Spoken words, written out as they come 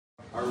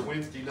our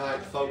Wednesday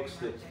night folks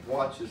that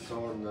watch us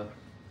on the,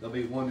 they'll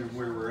be wondering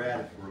where we're at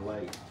if we're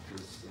late.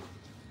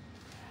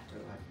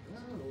 They're like,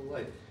 oh, we're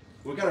late.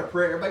 We got our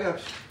prayer. Everybody got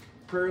a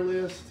prayer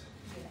list?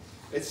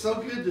 It's so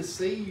good to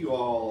see you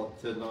all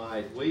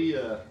tonight. We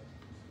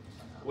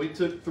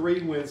took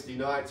 3 Wednesday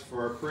nights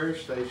for our prayer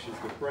stations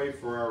to pray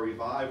for our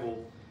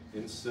revival,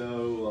 and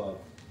so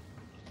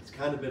it's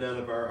kind of been out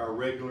of our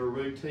regular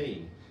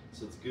routine.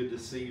 So it's good to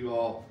see you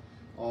all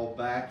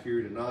back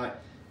here tonight.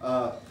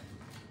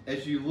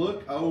 As you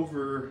look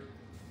over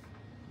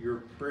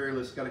your prayer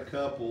list, got a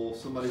couple.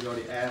 Somebody's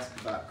already asked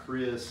about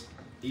Chris.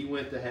 He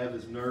went to have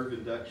his nerve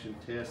induction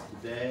test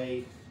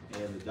today,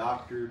 and the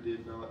doctor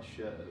did not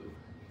show.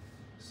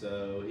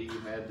 So he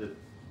had to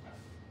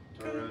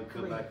turn around and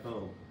come back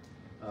home.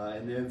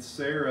 And then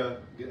Sarah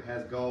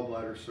has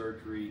gallbladder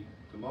surgery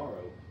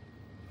tomorrow.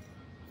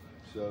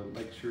 So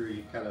make sure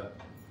you kind of...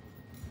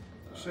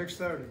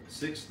 6:30.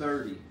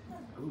 6:30.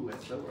 Ooh,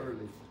 that's so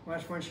early. Well,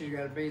 that's when she's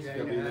got to be there.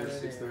 She's got to be there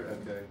at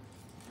 6:30. Okay.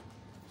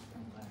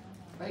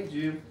 Hey,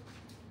 Jim.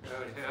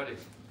 Howdy, howdy.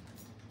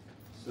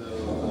 So,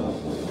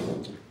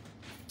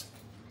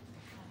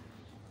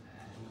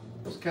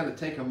 just kind of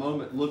take a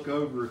moment, look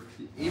over.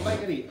 Anybody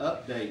got any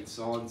updates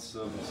on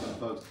some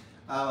folks?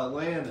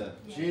 Atlanta,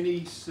 Yes.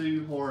 Jenny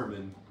Sue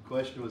Horman.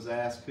 Question was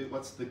asked,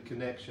 what's the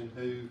connection?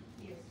 Who?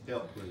 Yes.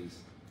 Help, please.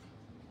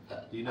 Do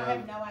you know? I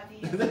have no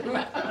idea.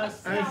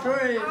 That's No,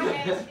 right. I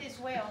asked as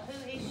well, who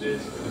is she?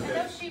 Does, I okay.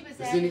 know she was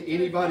Does at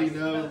anybody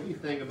know Facebook.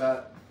 anything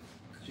about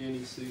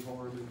Jenny Sue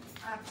Horman?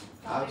 I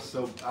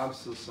thought I'm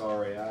so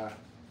sorry. a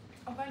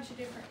bunch of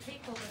different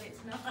people, but it's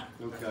not.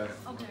 Okay.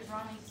 Oh, there's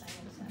Ronnie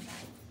saying something.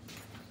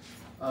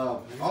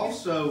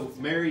 Also,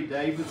 Mary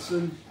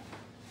Davidson,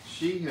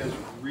 she has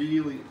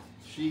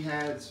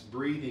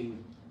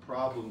breathing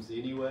problems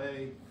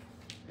anyway,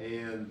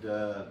 and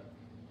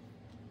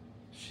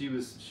she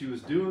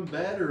was doing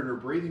better, and her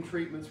breathing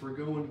treatments were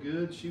going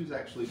good. She was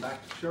actually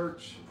back to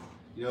church,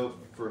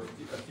 for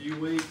a few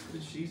weeks,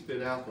 but she's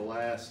been out the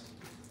last,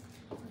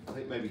 I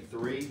think maybe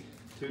 2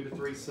 to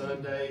 3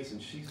 Sundays,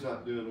 and she's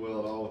not doing well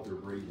at all with her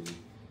breathing.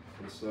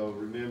 And so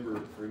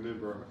remember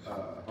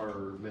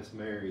her, Miss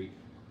Mary.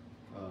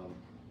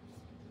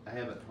 I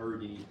haven't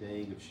heard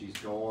anything if she's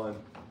gone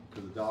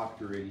to the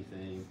doctor or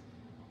anything.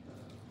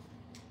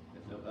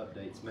 No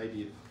updates.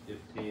 Maybe if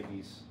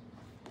Tammy's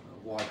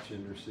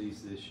watching or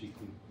sees this, she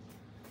can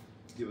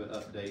give an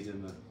update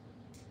in the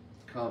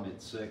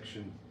comment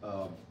section.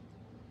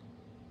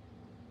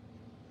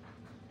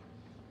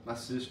 My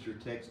sister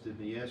texted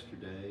me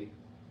yesterday.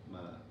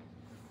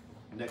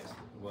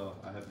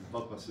 I have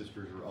both my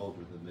sisters are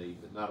older than me,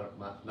 but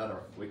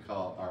we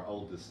call our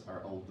old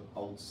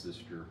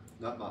sister,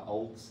 not my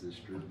old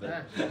sister,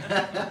 but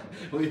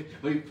we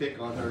pick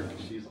on her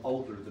because she's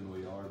older than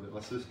we are. But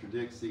my sister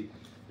Dixie,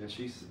 and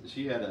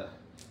she had a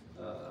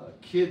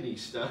kidney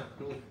stone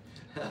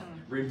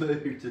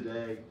removed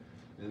today,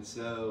 and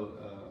so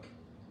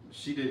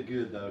she did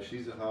good though.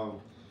 She's at home,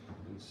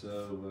 and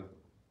so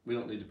we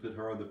don't need to put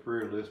her on the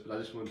prayer list. But I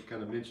just wanted to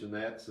kind of mention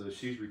that. So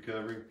she's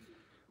recovering.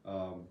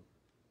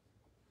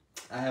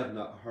 I have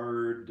not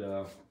heard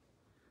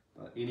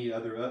any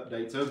other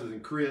updates other than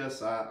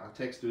Chris. I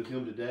texted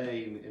him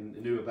today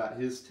and knew about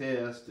his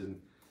test, and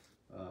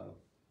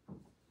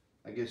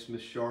I guess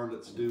Miss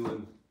Charlotte's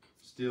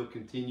still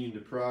continuing to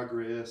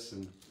progress.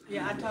 And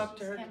yeah, I talked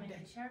to her Coming today.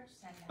 to church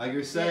Sunday. like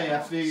you say, Yeah,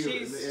 I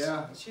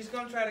figured, she's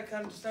gonna try to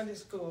come to Sunday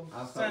school I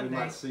thought Sunday. we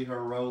might see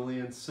her roll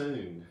in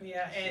soon.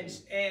 Yeah,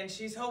 and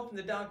she's hoping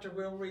the doctor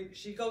will.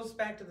 She goes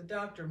back to the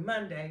doctor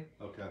Monday,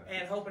 Okay.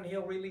 and hoping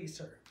he'll release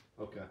her.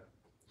 Okay.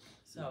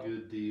 So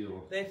Good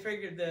deal. they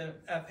figured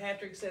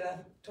Patrick said I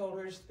told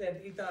her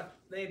that he thought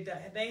they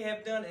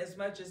have done as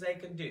much as they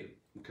can do.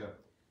 Okay.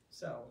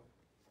 So.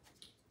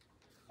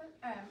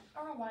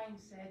 Earl Wayne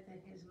said that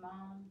his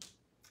mom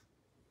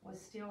was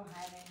still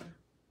having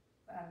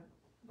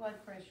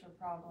blood pressure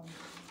problems.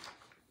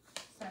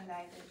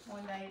 Sunday, that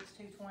one day it's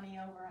 220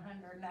 over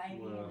 180,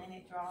 Wow. and then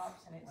it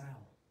drops, and it's. Wow.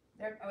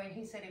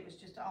 He said it was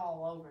just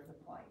all over the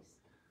place.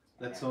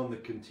 That's on the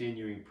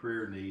continuing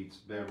prayer needs,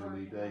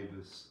 Beverly They're working on it.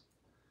 Davis.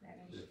 That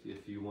is,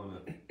 If you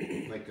want to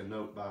make a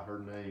note by her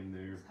name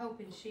there. I was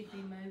hoping she'd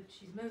be moved.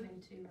 She's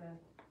moving to.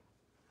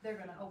 They're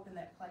going to open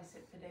that place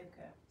at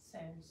Paducah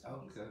soon,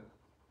 so he's Okay.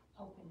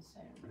 hoping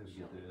soon. That'd be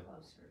She'll be good.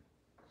 closer.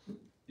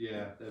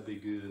 Yeah, that'd be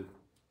good.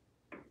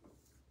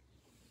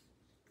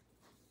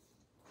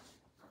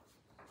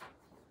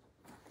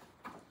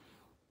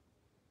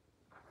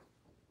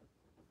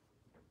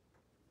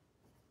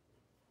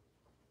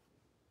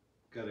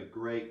 Got a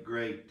great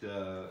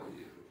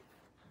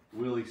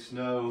Willie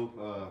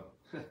Snow.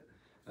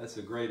 That's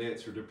a great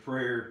answer to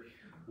prayer.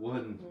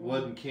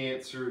 Wasn't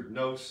cancer,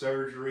 no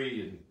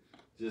surgery, and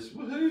just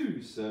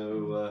woohoo!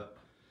 So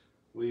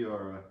we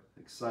are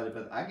excited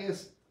about that. I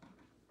guess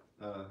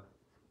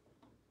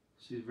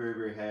she's very,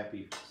 very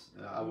happy.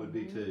 I would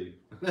be too.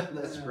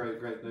 That's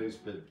great news.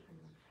 But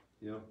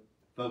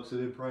folks have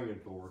been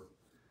praying for her,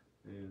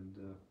 and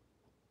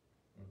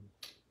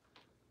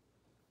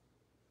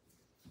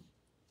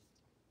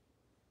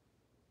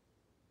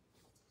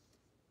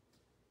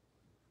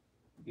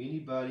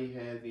Anybody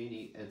have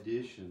any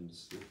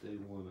additions that they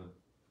want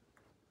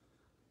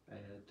to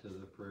add to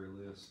the prayer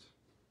list?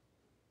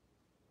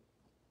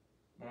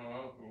 My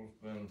uncle's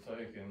been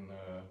taking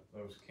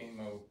those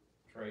chemo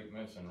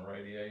treatments and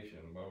radiation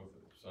both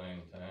at the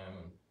same time,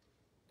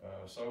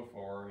 and so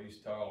far he's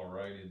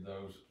tolerated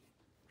those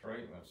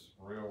treatments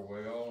real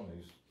well, and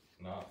he's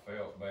not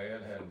felt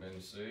bad, hadn't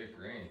been sick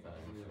or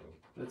anything. So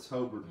That's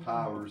Hobart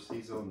Powers.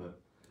 He's on the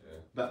yeah,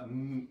 about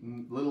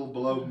little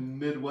below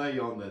midway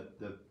on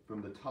the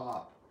from the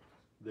top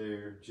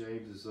there.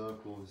 James's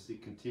uncle, as he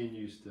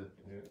continues yeah,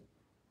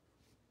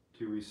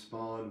 to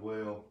respond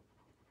well.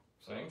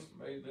 seems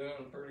to be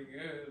doing pretty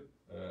good.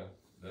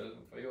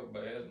 Doesn't feel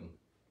bad and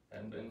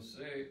hadn't been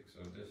sick, so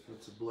just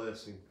It's a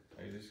blessing.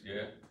 he just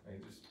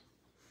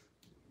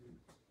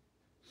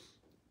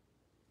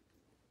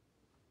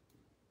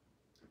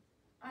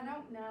I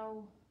don't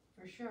know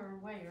for sure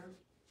where,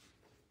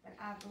 but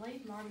I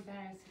believe Marty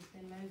Bass has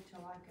been moved to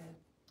like a,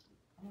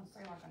 I'm gonna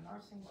say like a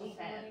nursing He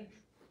facility.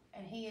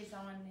 And he's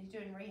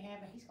doing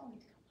rehab, and he's gonna get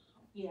to come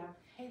home. Yeah,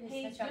 It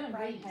he's is such a doing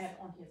praise. rehab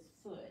on his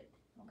foot.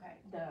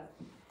 Okay,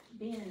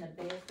 Being in the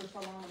bed for so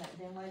long, that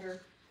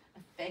ventilator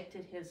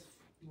affected his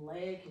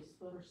leg, his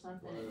foot or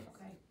something. Wow.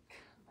 okay.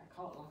 I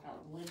call it like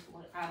a limp,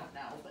 I don't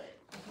know, but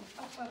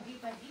Oh, well,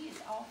 but he is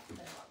off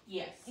the,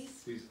 yes.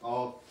 He's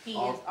off. He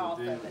off is the off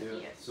of vent- it, yeah.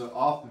 yes. So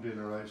off the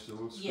ventilation. So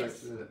we'll scratch Yes.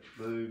 that.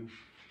 Boom.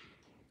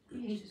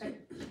 He,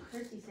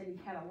 Chrissy said he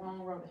had a long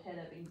road ahead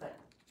of him, but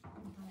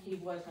he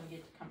was gonna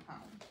get to come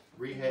home.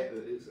 Rehab.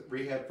 Is it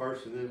rehab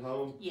first and then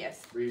home?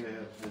 Yes. Rehab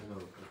then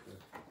home. Okay.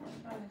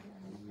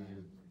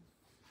 Amen.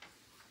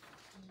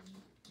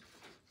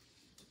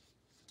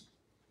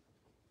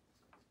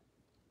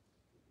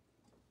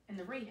 And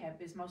the rehab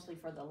is mostly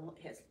for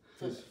his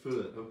His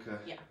foot, foot. Okay.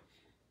 Yeah.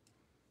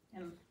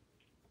 and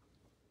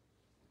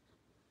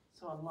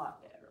so a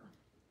lot better.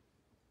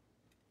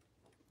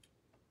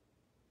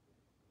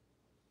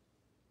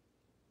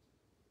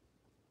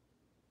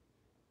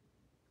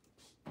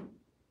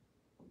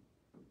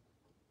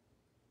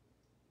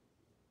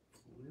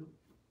 Well,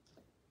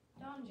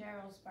 Don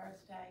Gerald's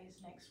birthday is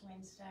next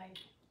Wednesday,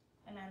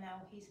 and I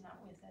know he's not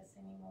with us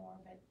anymore,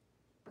 but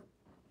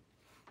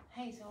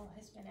Hazel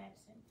has been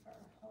absent for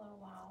a little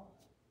while.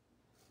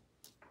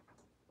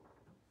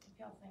 If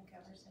y'all think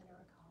of her, send her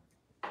a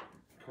call.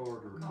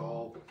 card or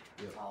call.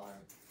 Yep. Call her,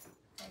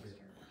 text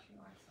her, she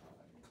likes all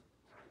of it.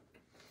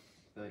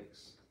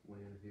 Thanks, Lynn.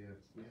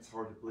 Yeah. It's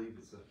hard to believe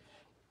it's a.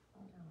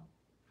 I know.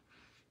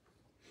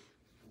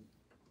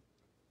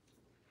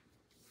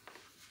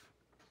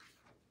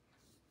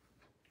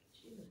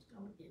 She was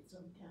gonna get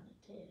some kind of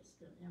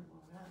test, an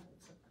MRI or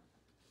something.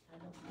 I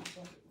don't know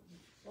what it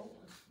was for.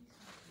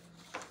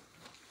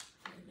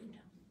 Maybe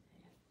told me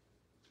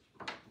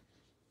that.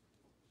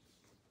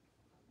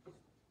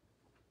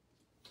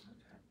 I'll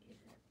try to get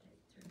that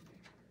tape through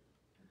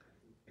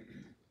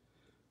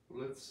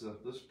there. Well,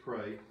 let's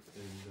pray,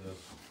 and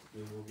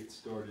then we'll get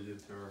started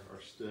into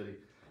our study.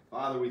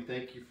 Father, we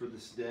thank you for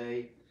this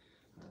day.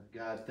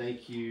 God,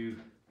 thank you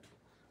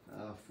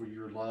for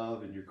your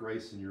love and your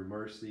grace and your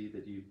mercy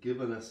that you've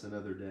given us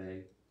another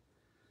day.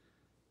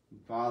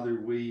 Father,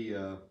 we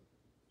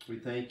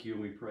thank you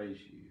and we praise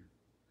you.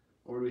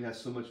 Lord, we have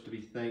so much to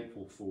be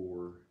thankful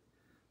for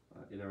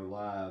in our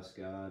lives,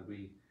 God.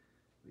 We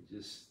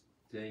just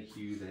thank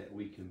you that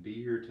we can be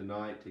here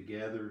tonight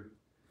together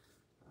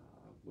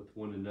with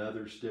one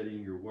another,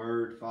 studying your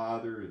word,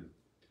 Father, and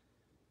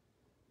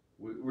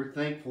we're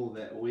thankful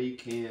that we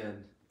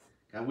can,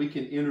 God, we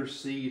can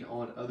intercede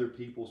on other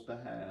people's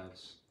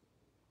behalves.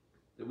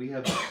 That we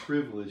have the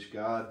privilege,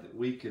 God, that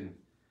we can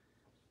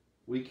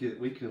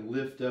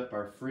lift up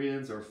our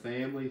friends, our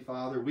family,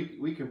 Father.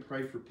 We can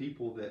pray for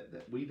people that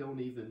we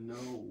don't even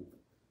know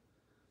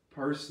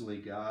personally,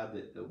 God,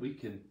 that we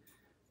can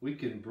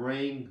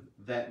bring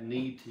that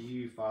need to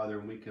you, Father,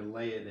 and we can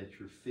lay it at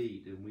your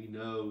feet, and we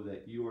know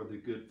that you are the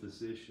good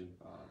physician,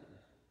 Father.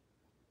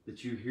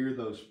 That you hear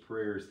those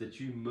prayers, that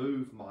you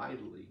move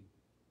mightily.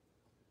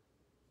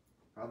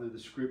 Father, the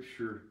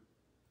scripture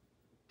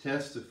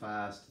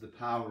testifies to the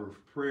power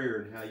of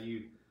prayer and how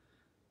you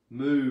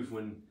move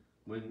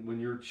when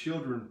your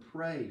children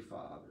pray,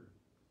 Father.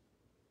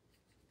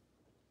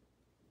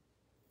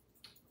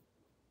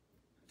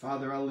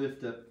 Father, I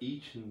lift up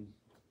each and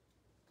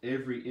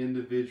every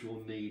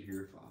individual need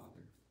here, Father.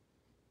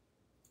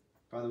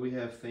 Father, we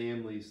have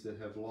families that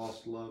have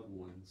lost loved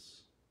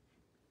ones.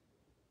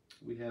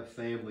 We have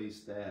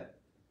families that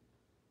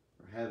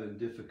are having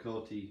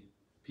difficulty,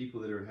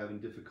 people that are having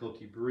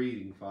difficulty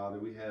breathing, Father.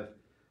 We have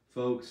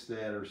folks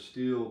that are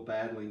still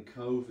battling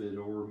COVID,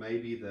 or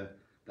maybe the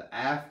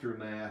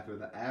aftermath or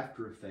the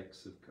after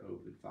effects of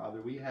COVID.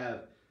 Father, we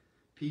have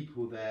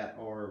people that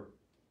are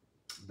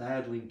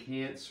battling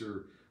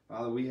cancer.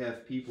 Father, we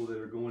have people that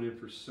are going in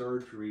for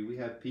surgery. We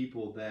have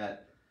people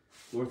that,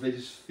 Lord, they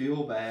just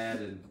feel bad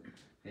and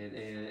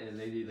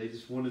they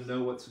just want to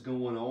know what's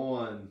going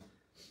on,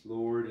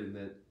 Lord, and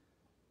that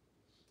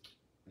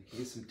they can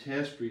get some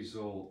test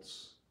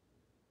results.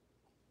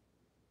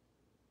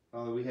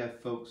 Father, we have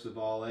folks of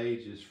all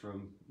ages,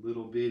 from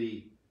little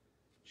bitty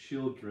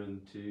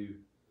children to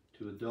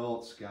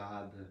adults,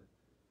 God.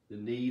 The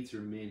needs are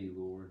many,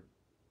 Lord.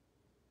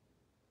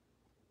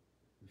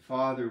 And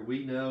Father,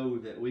 we know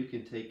that we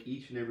can take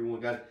each and every one.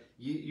 God,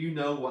 you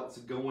know what's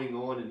going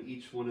on in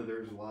each one of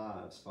their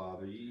lives,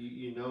 Father.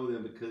 You know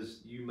them because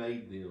you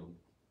made them.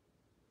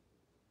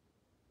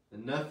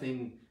 And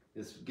nothing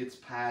gets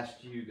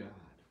past you, God.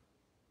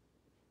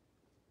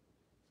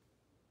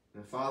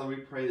 And Father, we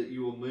pray that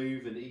you will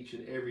move in each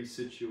and every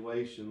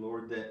situation,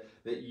 Lord,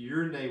 that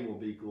your name will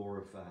be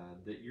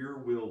glorified, that your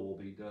will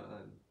be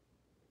done.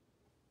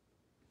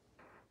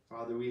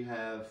 Father, we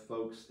have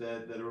folks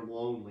that are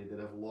lonely, that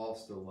have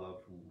lost a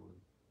loved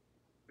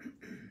one.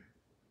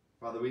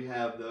 Father, we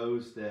have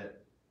those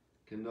that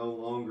can no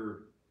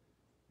longer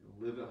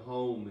live at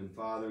home, and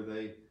Father,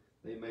 they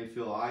may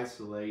feel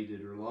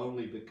isolated or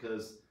lonely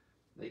because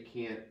they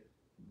can't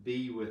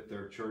be with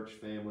their church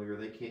family, or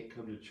they can't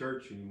come to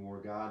church anymore,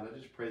 God. And I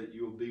just pray that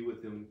you will be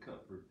with them and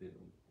comfort them.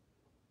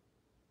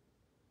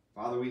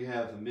 Father, we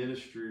have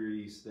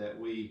ministries that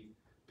we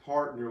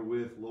partner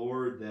with,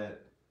 Lord,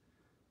 that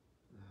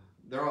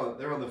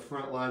they're on the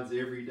front lines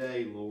every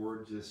day,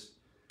 Lord, just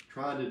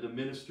trying to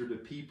minister to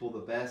people the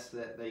best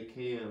that they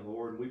can,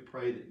 Lord. And we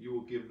pray that you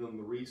will give them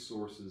the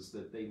resources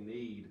that they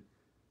need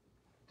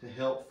to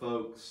help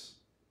folks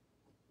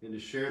and to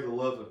share the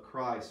love of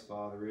Christ,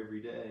 Father,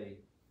 every day.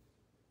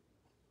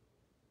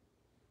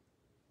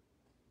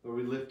 Lord,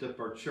 we lift up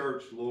our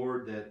church,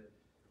 Lord,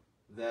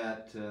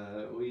 that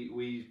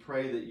we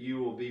pray that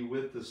you will be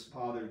with us,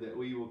 Father, that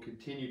we will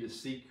continue to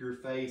seek your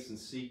face and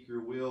seek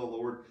your will,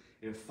 Lord,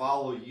 and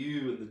follow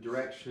you in the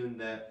direction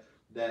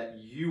that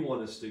you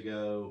want us to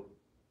go.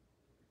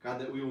 God,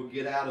 that we will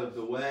get out of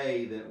the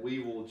way, that we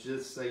will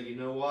just say, you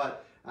know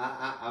what,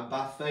 I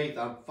by faith,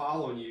 I'm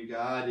following you,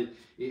 God.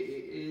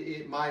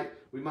 We might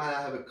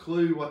not have a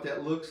clue what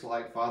that looks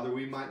like, Father.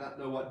 We might not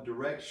know what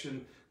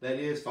direction that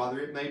is, Father.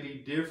 It may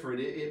be different.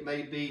 It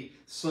may be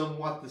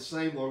somewhat the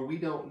same, Lord. We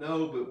don't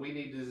know, but we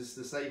need to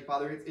say,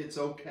 Father, it's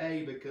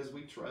okay because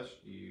we trust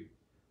you.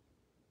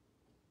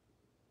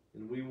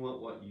 And we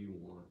want what you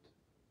want.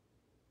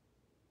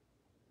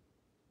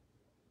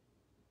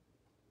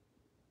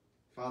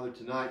 Father,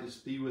 tonight,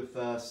 just be with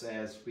us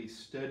as we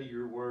study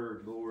your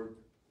word, Lord.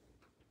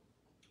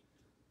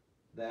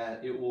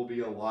 That it will be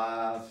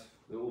alive,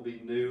 it will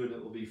be new, and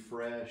it will be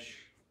fresh.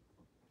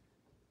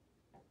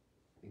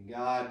 And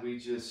God, we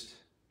just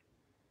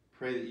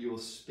pray that you will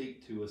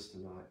speak to us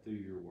tonight through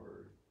your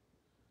word.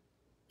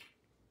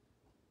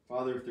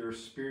 Father, if there are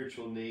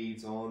spiritual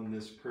needs on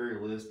this prayer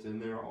list,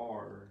 and there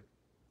are,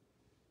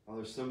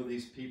 Father, some of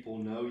these people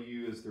know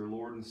you as their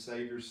Lord and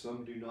Savior,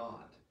 some do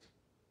not.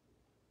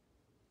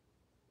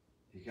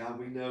 And God,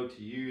 we know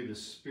to you the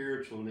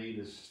spiritual need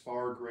is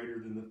far greater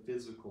than the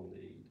physical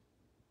need.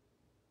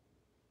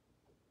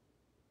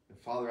 And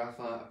Father, I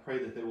pray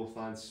that they will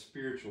find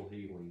spiritual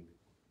healing.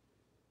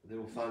 They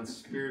will find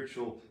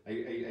spiritual,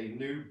 a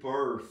new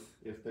birth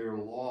if they're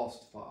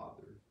lost,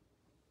 Father.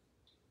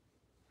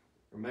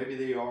 Or maybe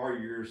they are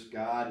yours,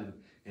 God,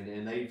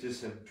 and they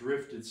just have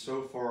drifted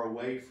so far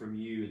away from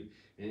you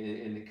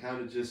and they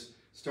kind of just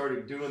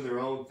started doing their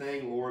own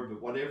thing, Lord.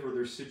 But whatever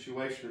their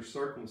situation or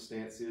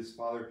circumstance is,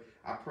 Father,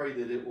 I pray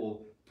that it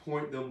will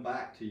point them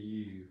back to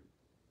you.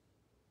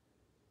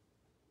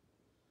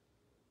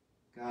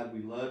 God,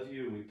 we love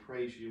you and we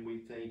praise you and we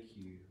thank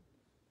you.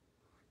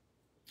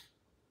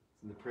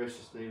 In the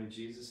precious name of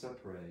Jesus, I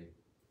pray.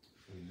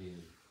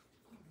 Amen.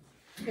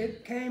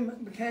 It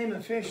became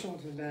official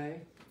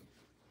today.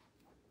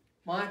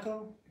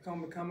 Michael is going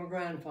to become a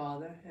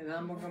grandfather, and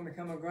I'm going to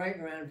become a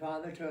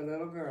great-grandfather to a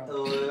little girl.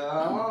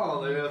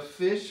 Oh, they're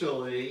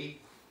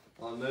officially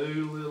a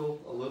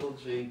little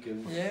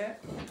Jenkins. Yeah.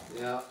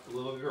 Yeah, a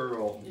little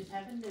girl. Just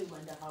have a new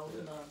one to hold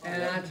them up.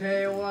 And I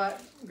tell you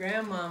what,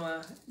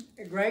 great-grandmama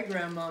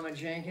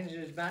Jenkins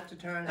is about to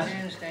turn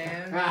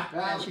handstand,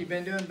 and she's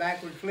been doing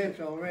backward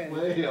flips already.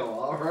 Well,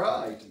 all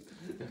right.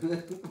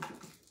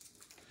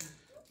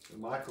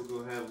 Michael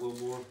gonna have a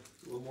little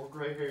more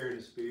gray hair in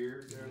his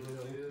beard there a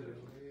little bit.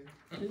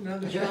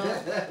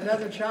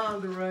 Another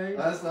child to raise.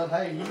 That's not.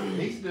 Hey,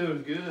 he's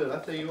doing good. I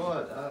tell you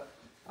what,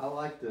 I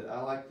like the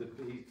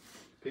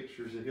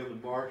pictures of him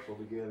and Marshall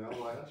together. I'm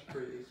like, that's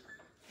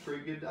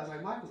pretty good. I was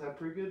like, Michael's had a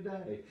pretty good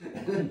day.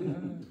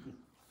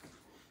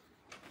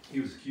 He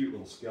was a cute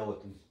little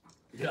skeleton.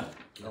 Yeah.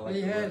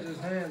 He has his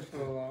hands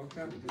full of,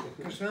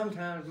 because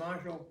sometimes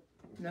Marshall,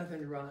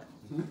 nothing's right.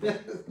 Yeah.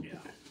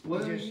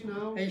 Well, He just-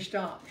 he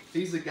stops.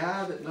 He's a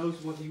guy that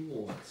knows what he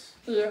wants.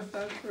 Yeah,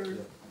 that's true.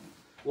 Yeah.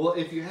 Well,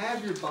 if you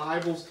have your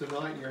Bibles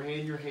tonight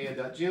in your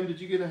handout. Jim, did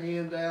you get a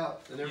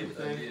handout and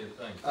everything? Yes, I did.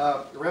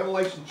 Thank you.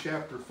 Revelation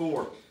chapter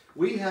 4.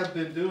 We have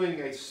been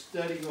doing a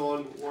study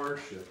on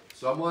worship.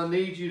 So I'm going to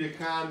need you to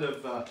kind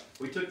of,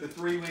 we took the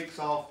 3 weeks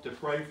off to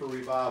pray for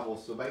revival,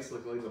 so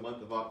basically the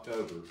month of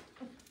October.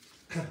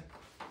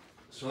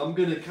 So I'm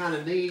going to kind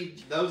of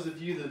need those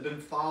of you that have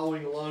been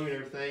following along and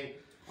everything,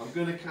 I'm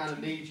going to kind of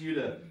need you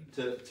to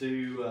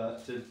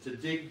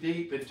dig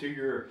deep into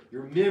your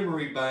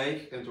memory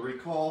bank and to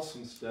recall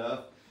some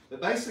stuff.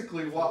 But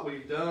basically what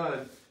we've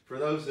done, for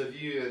those of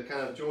you that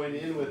kind of joined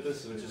in with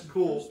us, which is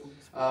cool,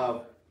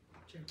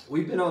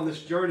 we've been on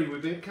this journey.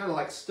 We've been kind of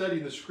like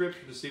studying the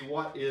Scripture to see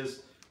what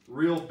is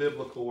real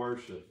biblical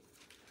worship.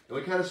 And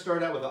we kind of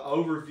started out with an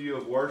overview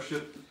of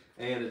worship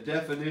and a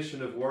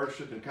definition of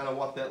worship and kind of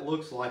what that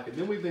looks like. And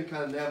then we've been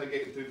kind of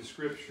navigating through the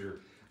Scripture,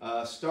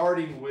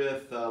 starting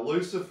with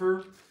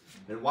Lucifer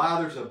and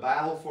why there's a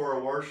battle for our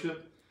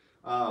worship.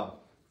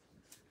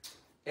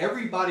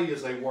 Everybody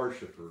is a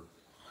worshiper.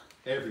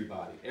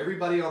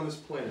 Everybody on this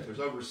planet. There's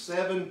over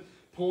 7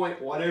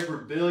 point whatever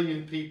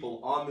billion people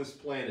on this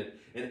planet,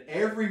 and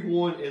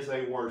everyone is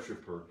a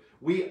worshiper.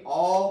 We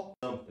all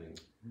something.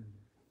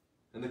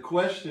 And the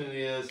question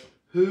is,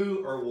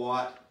 who or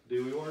what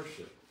do we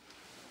worship?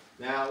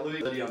 Now, Louis'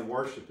 study on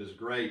worship is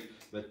great,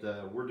 but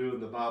we're doing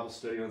the Bible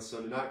study on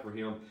Sunday night for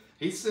him.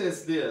 He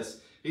says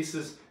this. He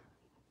says,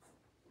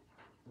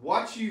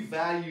 what you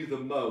value the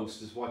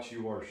most is what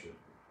you worship.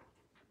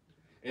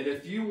 And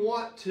if you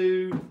want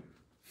to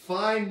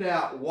find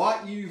out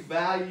what you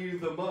value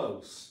the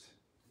most,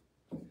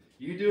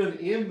 you do an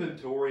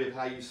inventory of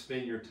how you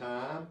spend your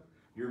time,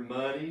 your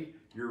money,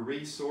 your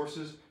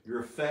resources, your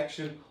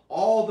affection.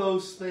 All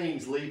those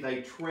things leave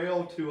a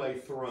trail to a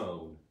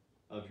throne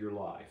of your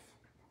life.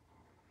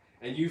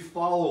 And you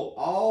follow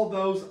all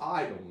those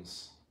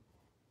items,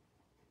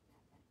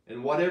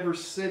 and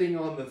whatever's sitting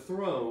on the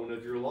throne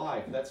of your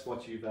life, that's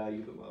what you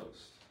value the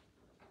most.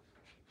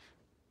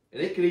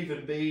 And it could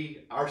even be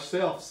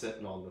ourselves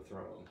sitting on the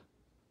throne.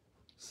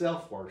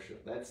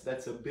 Self-worship,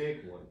 that's a big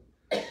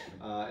one.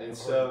 And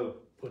so,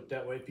 put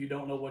that way, if you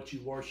don't know what you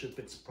worship,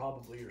 it's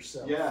probably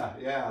yourself.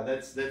 Yeah,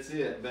 that's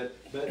it. But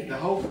the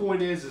whole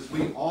point is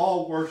we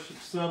all worship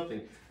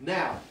something.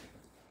 Now,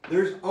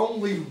 there's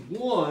only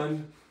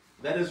one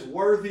that is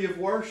worthy of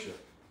worship,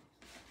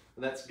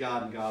 and that's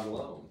God and God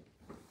alone.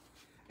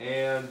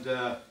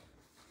 And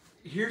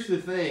here's the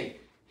thing: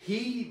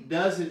 He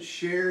doesn't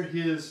share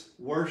His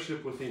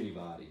worship with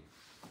anybody.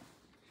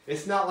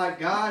 It's not like,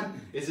 God,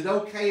 is it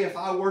okay if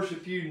I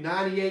worship you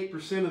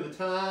 98% of the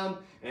time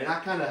and I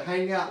kind of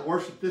hang out and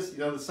worship this,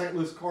 the St.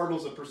 Louis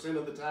Cardinals 1%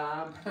 of the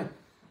time, and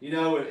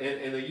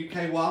the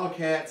UK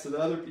Wildcats and the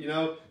other,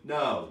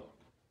 no.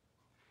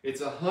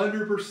 It's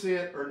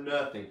 100% or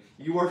nothing.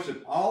 You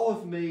worship all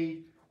of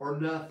me or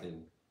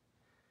nothing.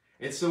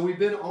 And so we've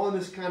been on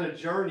this kind of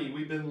journey.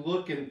 We've been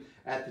looking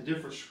at the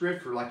different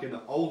scripture, like in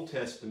the Old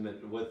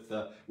Testament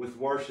with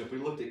worship. We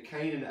looked at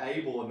Cain and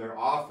Abel and their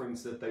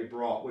offerings that they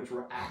brought, which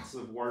were acts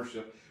of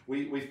worship.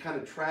 We've kind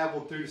of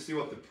traveled through to see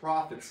what the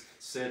prophets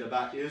said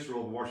about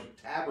Israel and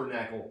worship,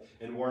 tabernacle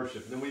and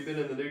worship. And then we've been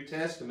in the New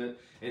Testament,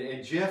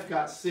 and Jeff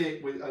got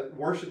sick with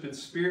worship in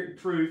spirit and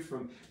truth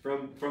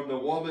from the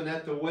woman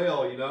at the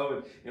well,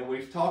 and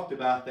we've talked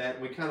about that,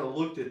 and we kind of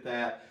looked at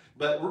that.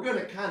 But we're going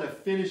to kind of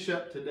finish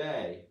up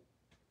today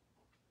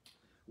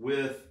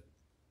with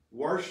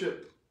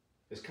worship.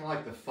 It's kind of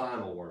like the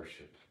final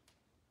worship.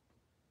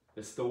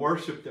 It's the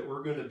worship that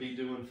we're going to be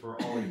doing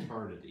for all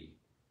eternity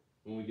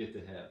when we get to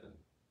heaven.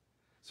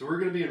 So we're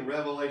going to be in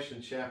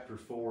Revelation chapter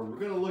 4, and we're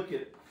going to look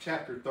at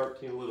chapter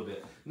 13 a little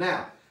bit.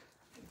 Now,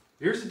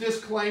 here's a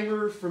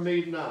disclaimer from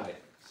me tonight.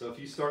 So if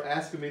you start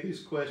asking me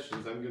these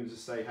questions, I'm going to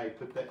just say, hey,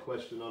 put that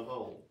question on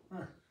hold.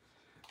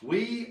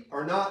 We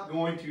are not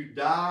going to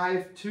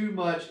dive too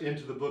much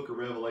into the book of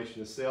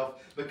Revelation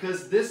itself,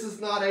 because this is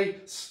not a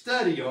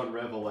study on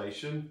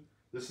Revelation.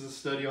 This is a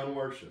study on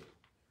worship.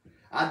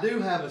 I do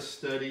have a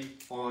study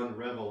on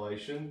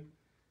Revelation,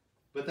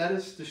 but that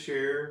is to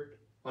share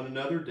on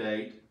another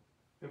date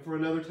and for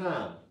another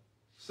time.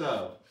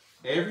 So,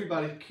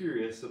 everybody's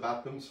curious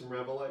about them some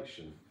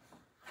Revelation.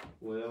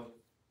 Well,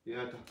 you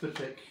have to put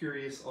that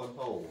curious on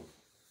hold.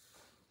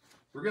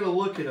 We're going to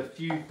look at a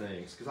few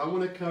things because I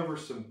want to cover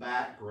some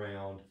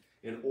background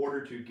in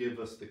order to give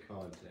us the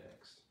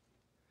context.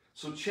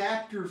 So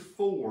chapter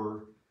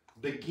 4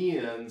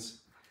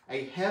 begins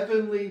a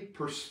heavenly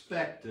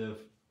perspective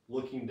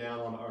looking down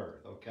on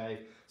earth, okay?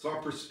 So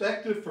our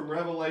perspective from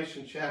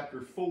Revelation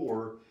chapter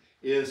 4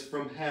 is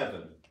from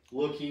heaven,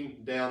 looking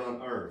down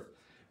on earth.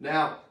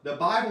 Now, the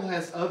Bible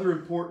has other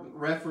important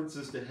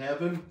references to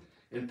heaven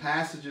in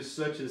passages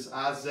such as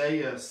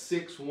Isaiah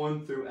 6,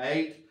 1 through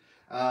 8.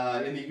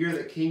 In the year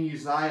that King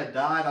Uzziah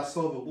died, I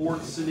saw the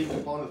Lord sitting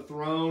upon a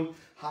throne,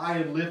 high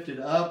and lifted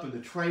up, and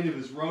the train of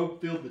his robe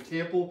filled the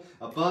temple.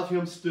 Above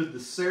him stood the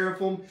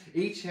seraphim.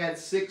 Each had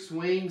 6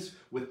 wings.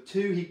 With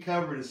 2 he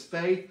covered his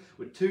face.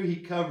 With 2 he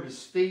covered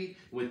his feet.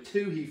 With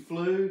 2 he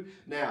flew.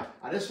 Now,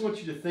 I just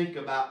want you to think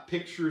about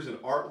pictures and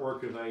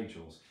artwork of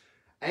angels.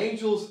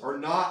 Angels are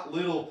not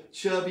little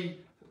chubby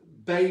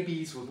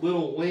babies with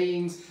little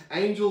wings.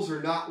 Angels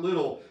are not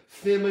little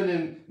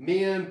feminine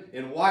men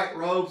in white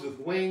robes with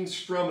wings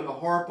strumming a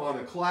harp on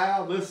a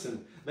cloud.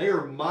 Listen, they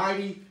are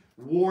mighty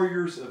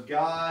warriors of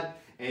God,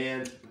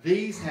 and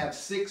these have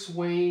 6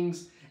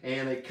 wings,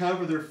 and they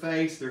cover their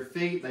face, their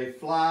feet, they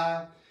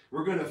fly.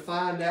 We're going to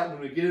find out when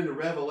we get into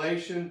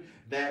Revelation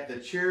that the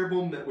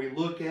cherubim that we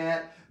look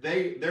at,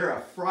 they're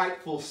a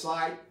frightful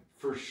sight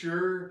for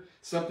sure.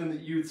 Something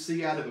that you would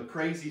see out of a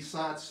crazy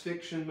science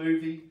fiction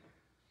movie.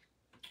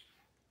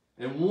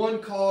 And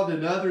one called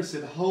another and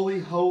said, Holy,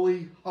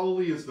 holy,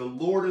 holy is the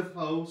Lord of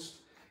hosts,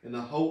 and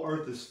the whole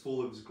earth is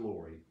full of his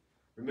glory.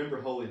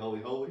 Remember, holy,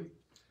 holy, holy.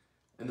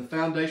 And the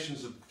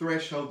foundations of the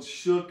threshold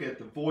shook at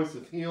the voice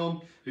of him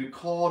who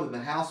called, and the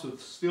house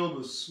was filled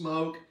with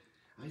smoke.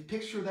 I mean,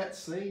 picture that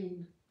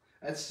scene.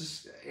 That's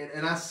just,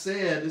 and I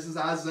said, this is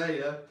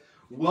Isaiah,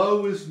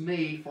 woe is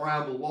me, for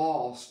I am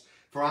lost,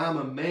 for I am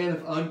a man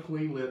of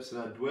unclean lips,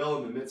 and I dwell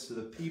in the midst of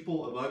the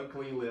people of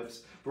unclean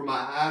lips, for my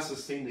eyes have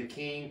seen the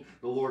King,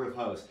 the Lord of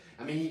hosts.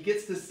 I mean, he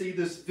gets to see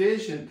this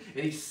vision,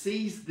 and he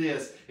sees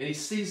this, and he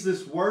sees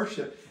this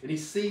worship, and he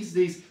sees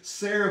these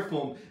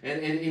seraphim,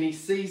 and he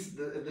sees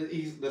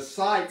the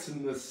sights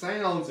and the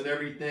sounds and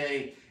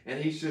everything,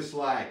 and he's just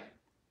like,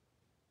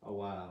 oh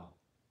wow.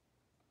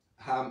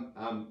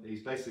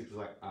 He's basically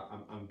like,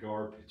 I'm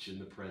garbage in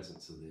the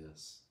presence of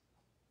this.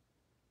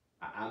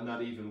 I'm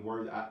not even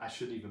worthy. I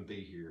shouldn't even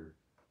be here.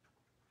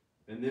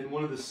 And then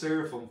one of the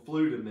seraphim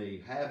flew to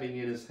me, having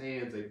in his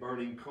hands a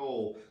burning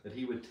coal that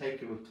he would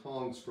take with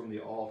tongs from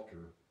the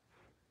altar.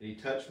 And he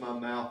touched my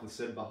mouth and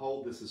said,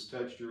 Behold, this has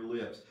touched your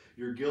lips.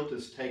 Your guilt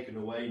is taken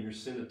away and your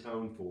sin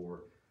atoned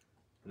for.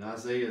 And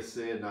Isaiah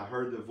said, and I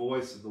heard the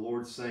voice of the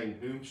Lord saying,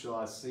 Whom shall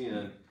I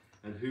send,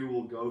 and who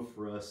will go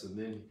for us? And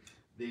then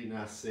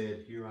I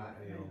said, Here I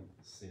am,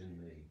 send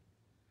me.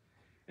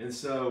 And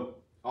so,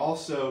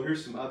 also,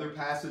 here's some other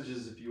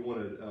passages if you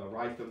want to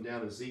write them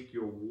down.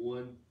 Ezekiel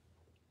 1,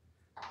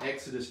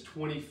 Exodus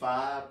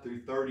 25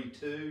 through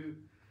 32,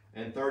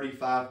 and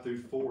 35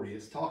 through 40.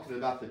 It's talking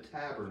about the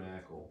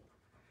tabernacle.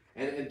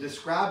 And in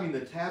describing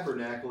the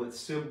tabernacle, it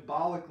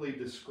symbolically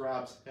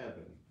describes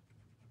heaven.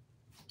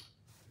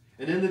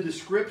 And in the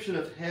description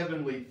of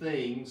heavenly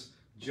things,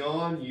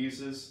 John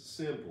uses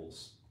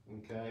symbols.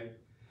 Okay?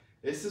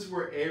 This is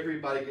where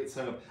everybody gets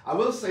hung up. I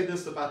will say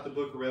this about the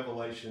book of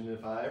Revelation.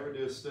 If I ever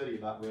do a study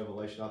about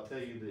Revelation, I'll tell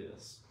you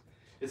this.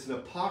 It's an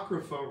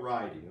apocrypha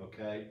writing,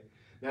 okay?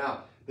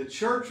 Now, the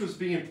church was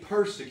being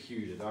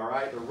persecuted, all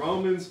right? The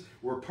Romans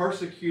were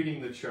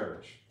persecuting the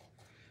church.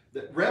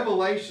 The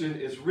Revelation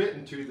is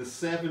written to the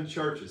 7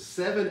 churches,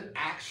 7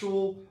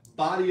 actual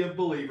body of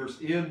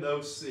believers in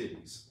those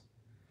cities.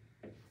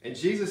 And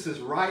Jesus says,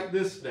 write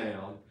this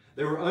down.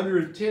 They were under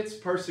intense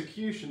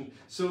persecution,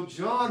 so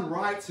John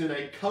writes in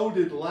a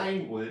coded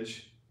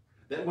language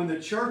that when the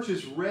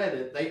churches read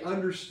it, they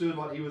understood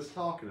what he was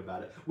talking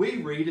about. We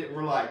read it and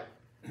we're like,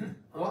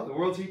 what in the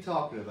world is he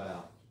talking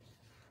about?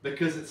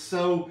 Because it's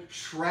so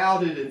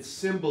shrouded in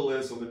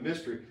symbolism and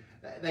mystery.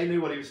 They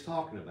knew what he was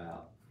talking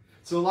about.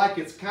 So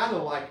it's kind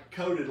of like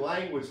coded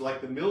language,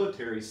 like the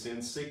military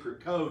sends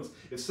secret codes.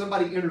 If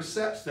somebody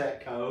intercepts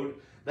that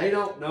code, they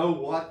don't know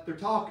what they're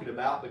talking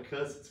about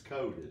because it's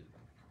coded.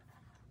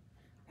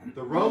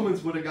 The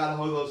Romans would have got a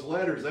hold of those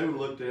letters. They would have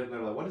looked at it and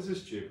they're like, what is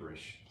this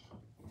gibberish?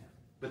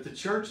 But the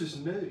churches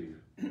knew.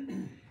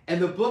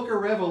 And the book of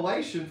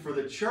Revelation for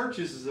the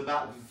churches is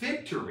about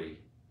victory.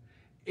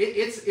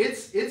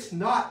 It's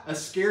not a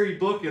scary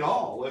book at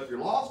all. If you're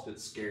lost,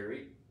 it's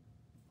scary.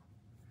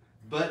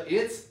 But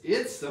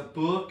it's a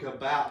book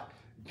about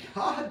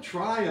God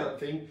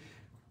triumphing,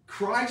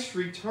 Christ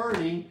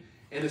returning,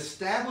 and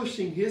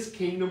establishing his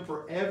kingdom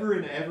forever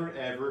and ever and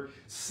ever.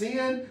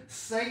 Sin,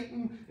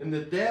 Satan, and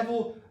the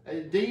devil,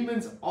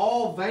 demons,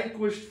 all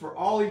vanquished for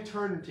all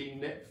eternity,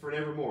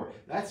 forevermore.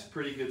 That's a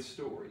pretty good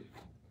story.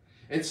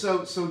 And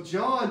so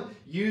John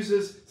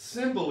uses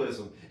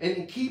symbolism.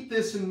 And keep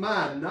this in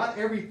mind, not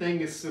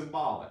everything is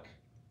symbolic.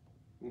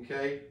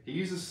 Okay? He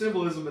uses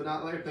symbolism, but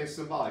not everything's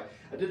symbolic.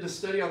 I did a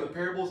study on the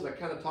parables, and I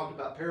kind of talked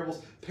about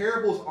parables.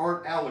 Parables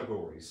aren't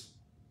allegories.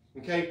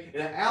 Okay,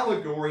 in an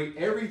allegory,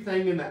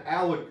 everything in the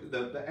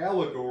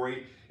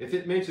allegory, if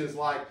it mentions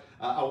like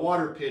a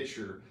water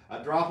pitcher,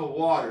 a drop of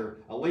water,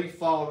 a leaf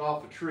falling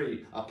off a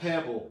tree, a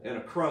pebble, and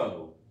a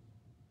crow,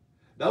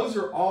 those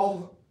are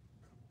all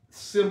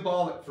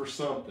symbolic for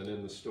something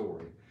in the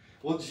story.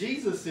 Well,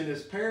 Jesus in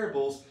his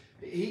parables,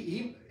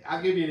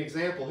 I'll give you an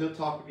example. He'll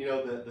talk,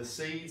 the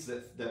seeds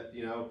that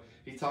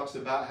he talks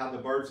about how the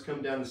birds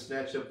come down and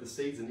snatch up the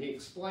seeds, and he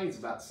explains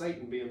about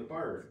Satan being the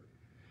bird.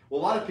 Well,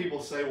 a lot of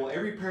people say, well,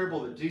 every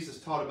parable that Jesus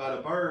taught about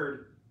a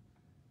bird,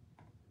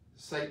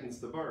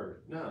 Satan's the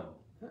bird. No,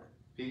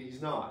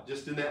 he's not,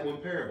 just in that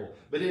one parable.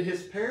 But in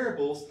his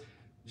parables,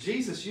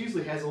 Jesus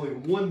usually has only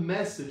one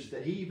message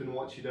that he even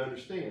wants you to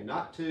understand.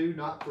 Not 2,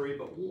 not 3,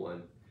 but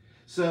 1.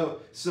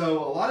 So a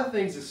lot of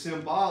things are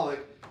symbolic.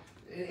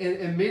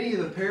 And many of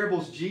the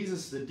parables,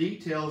 the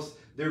details,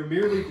 they're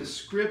merely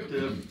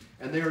descriptive,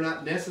 and they are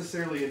not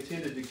necessarily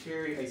intended to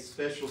carry a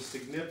special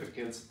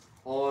significance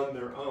on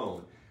their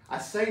own. I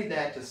say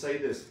that to say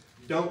this: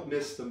 don't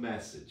miss the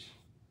message.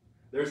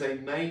 There's a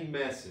main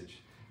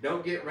message.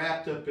 Don't get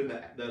wrapped up in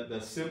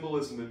the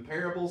symbolism in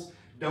parables.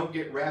 Don't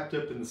get wrapped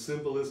up in the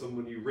symbolism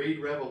when you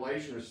read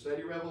Revelation or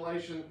study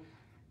Revelation.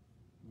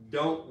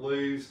 Don't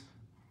lose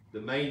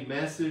the main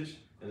message,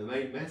 And the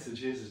main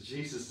message is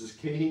Jesus is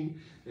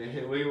king,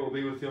 and we will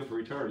be with him for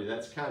eternity.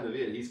 That's kind of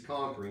it. He's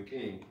conquering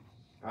king.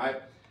 All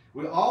right?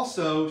 We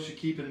also should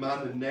keep in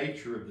mind the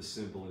nature of the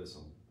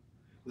symbolism.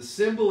 The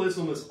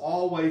symbolism is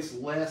always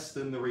less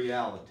than the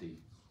reality.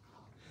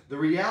 The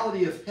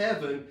reality of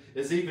heaven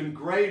is even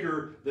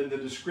greater than the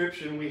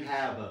description we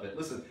have of it.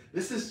 Listen,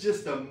 this is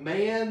just a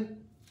man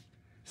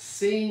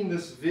seeing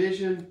this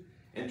vision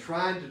and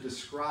trying to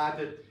describe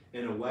it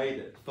in a way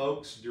that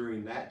folks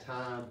during that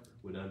time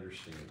would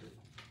understand it.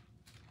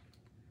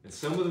 And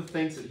some of the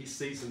things that he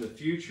sees in the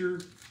future,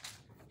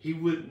 he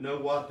wouldn't know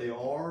what they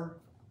are.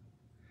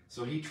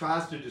 So he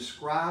tries to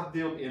describe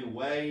them in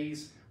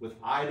ways with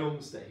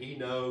items that he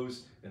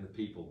knows and the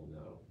people will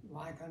know.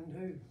 Like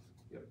unto.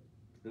 Yep.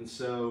 And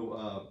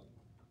so,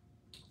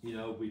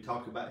 we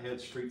talked about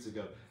head streets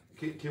ago.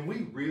 Can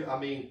we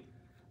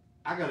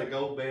I got a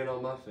gold band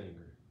on my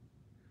finger.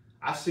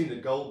 I've seen a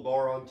gold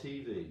bar on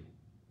TV.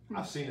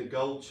 I've seen a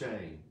gold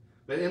chain.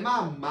 But in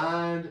my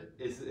mind,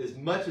 as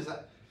much as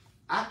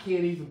I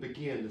can't even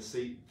begin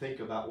to think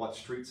about what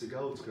streets of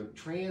gold is going to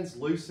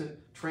translucent,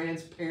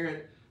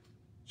 transparent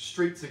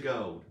streets of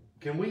gold.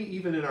 Can we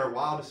even in our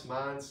wildest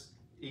minds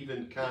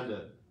even kind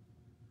of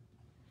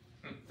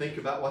think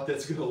about what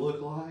that's going to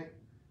look like?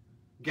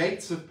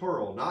 Gates of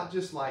pearl, not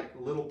just like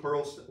little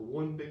pearls,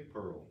 one big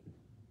pearl.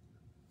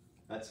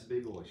 That's a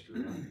big oyster,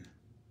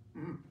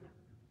 right?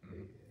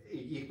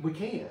 We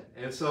can't.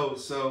 And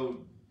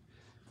so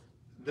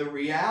the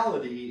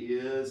reality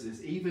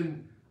is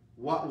even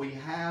what we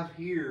have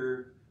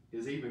here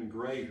is even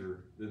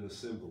greater than the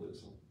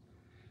symbolism.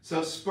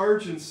 So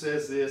Spurgeon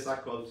says this. I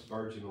quote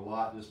Spurgeon a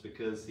lot just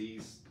because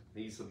he's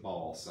a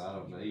boss. I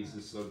don't know. He's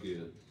just so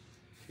good.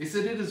 He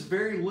said, "It is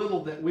very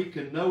little that we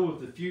can know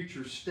of the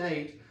future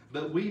state,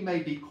 but we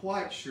may be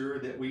quite sure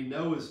that we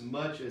know as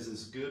much as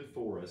is good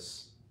for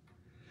us.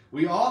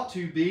 We ought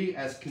to be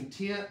as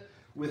content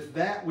with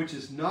that which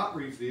is not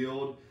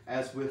revealed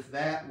as with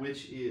that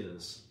which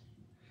is.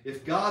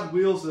 If God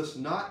wills us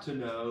not to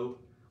know,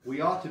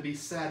 we ought to be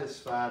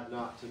satisfied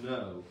not to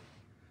know.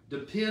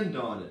 Depend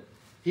on it.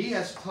 He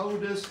has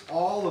told us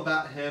all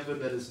about heaven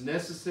that is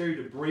necessary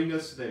to bring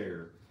us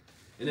there.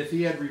 And if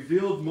he had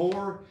revealed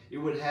more, it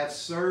would have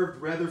served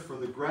rather for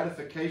the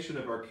gratification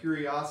of our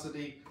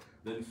curiosity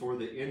than for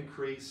the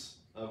increase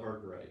of our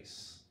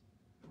grace."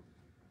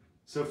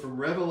 So from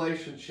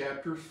Revelation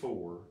chapter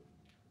 4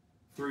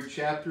 through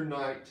chapter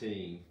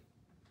 19,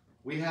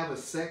 we have a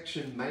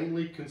section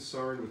mainly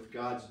concerned with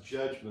God's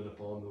judgment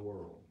upon the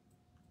world.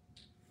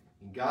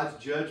 And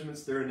God's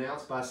judgments, they're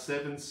announced by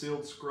 7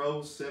 sealed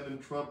scrolls, 7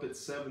 trumpets,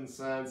 7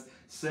 signs,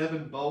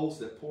 7 bowls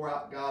that pour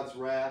out God's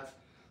wrath.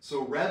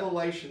 So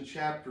Revelation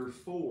chapter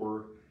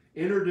 4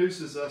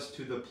 introduces us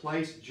to the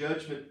place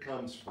judgment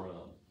comes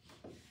from,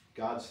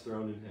 God's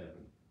throne in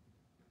heaven.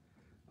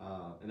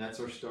 And that's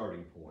our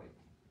starting point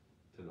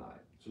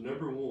tonight. So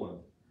number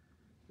 1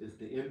 is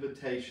the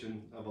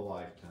invitation of a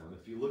lifetime.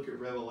 If you look at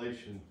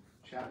Revelation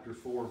chapter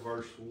 4,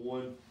 verse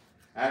 1,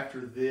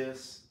 after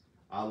this,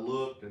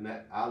 John,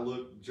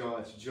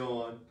 it's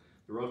John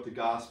that wrote the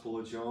Gospel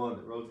of John,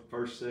 that wrote the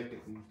 1st, 2nd,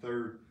 and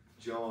 3rd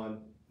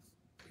John.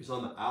 He was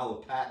on the Isle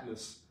of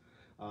Patmos.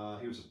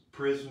 He was a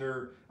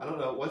prisoner. I don't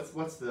know, what's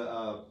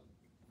the,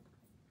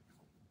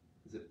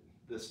 is it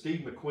the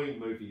Steve McQueen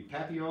movie,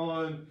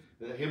 Papillon?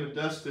 Him and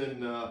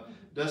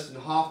Dustin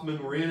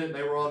Hoffman were in it, and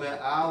they were on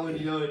that island,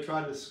 they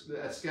tried to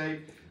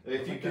escape. I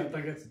think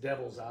it's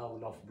Devil's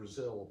Island off of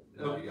Brazil.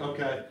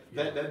 Okay,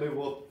 that movie,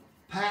 well,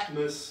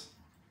 Patmos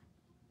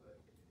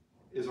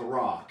is a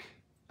rock,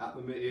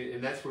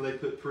 and that's where they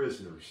put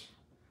prisoners.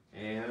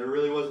 And there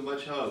really wasn't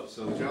much hope.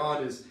 So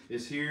John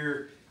is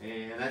here,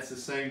 and that's the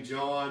same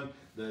John,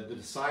 the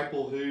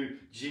disciple who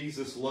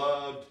Jesus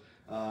loved.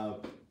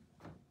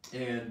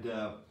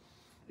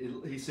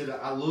 He said,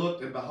 "I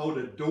looked, and behold,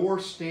 a door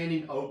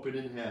standing open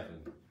in heaven."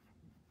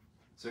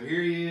 So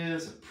here he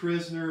is, a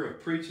prisoner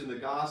of preaching the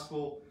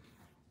gospel.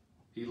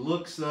 He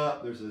looks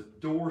up, there's a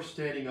door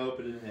standing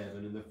open in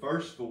heaven, and the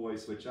first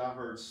voice which I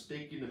heard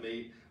speaking to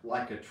me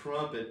like a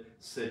trumpet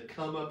said,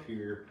 "Come up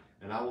here,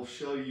 and I will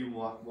show you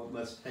what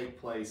must take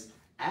place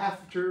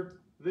after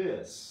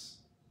this."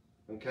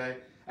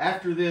 Okay?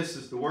 After this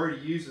is the word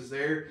he uses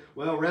there.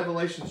 Well,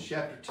 Revelation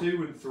chapter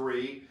 2 and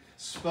 3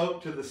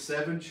 spoke to the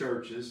 7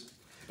 churches,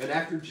 and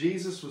after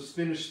Jesus was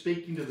finished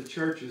speaking to the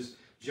churches,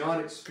 John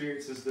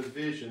experiences the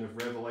vision of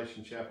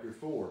Revelation chapter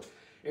 4.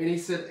 And he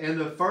said, "And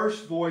the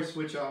first voice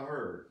which I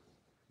heard,"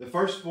 the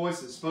first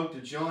voice that spoke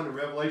to John in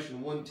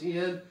Revelation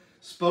 1:10,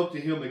 spoke to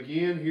him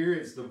again. Here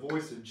it's the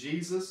voice of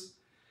Jesus.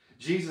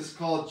 Jesus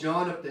called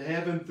John up to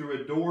heaven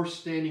through a door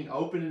standing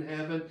open in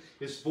heaven.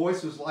 His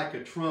voice was like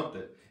a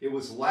trumpet. It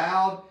was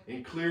loud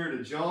and clear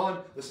to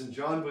John. Listen,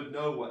 John would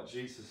know what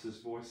Jesus'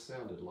 voice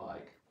sounded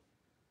like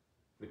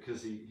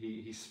because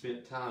he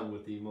spent time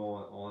with him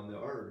on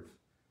the earth.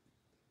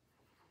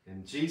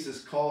 And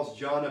Jesus calls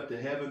John up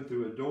to heaven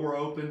through a door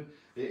open.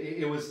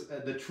 It was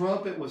the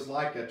trumpet was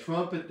like a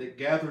trumpet that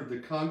gathered the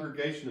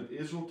congregation of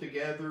Israel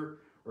together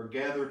or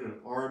gathered an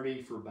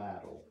army for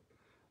battle.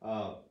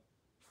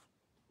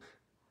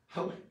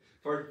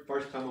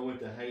 First time I went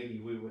to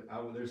Haiti,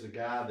 there's a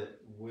guy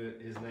that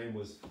his name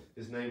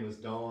was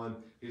Don.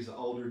 He's an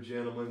older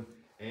gentleman,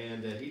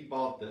 and he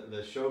bought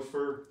the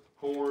chauffeur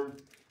horn,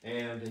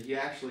 and he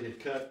actually had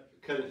cut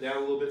it down a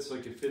little bit so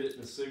he could fit it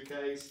in a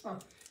suitcase. Huh.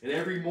 And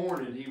every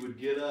morning he would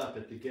get up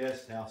at the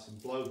guest house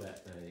and blow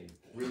that thing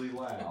really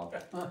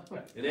loud.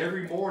 And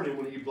every morning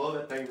when he blow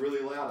that thing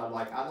really loud,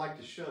 I'd like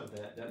to shove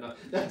that.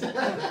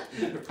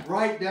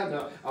 Right down.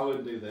 No, I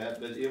wouldn't do that.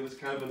 But it was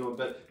kind of annoying.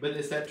 But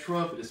it's that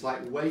trumpet. It's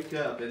like wake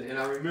up. And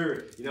I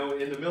remember, you know,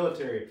 in the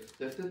military,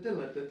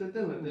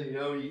 you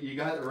know, you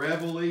got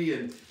reveille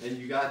and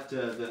you got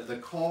the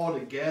call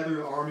to gather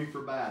the army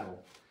for battle.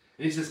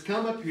 And he says,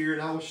 come up here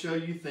and I will show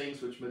you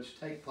things which must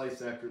take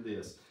place after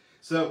this.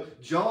 So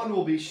John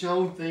will be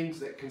shown things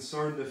that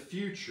concern the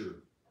future.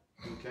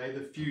 Okay, the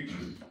future.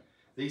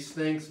 These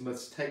things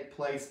must take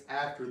place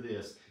after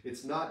this.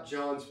 It's not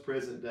John's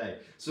present day.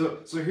 So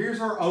here's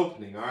our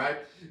opening, all right?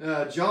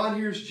 John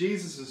hears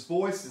Jesus'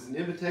 voice as an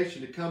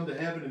invitation to come to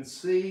heaven and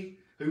see.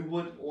 Who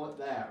wouldn't want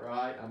that,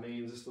 right? I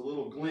mean, just a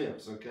little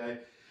glimpse, okay?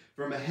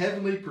 From a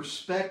heavenly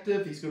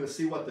perspective, he's going to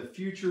see what the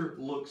future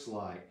looks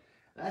like.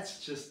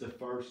 That's just the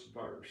first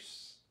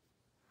verse.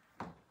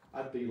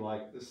 I'd be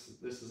like,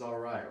 this is all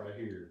right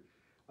here.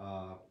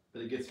 But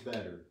it gets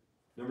better.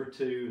 Number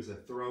 2 is a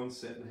throne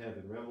set in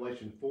heaven.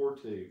 Revelation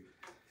 4:2.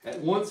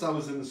 At once I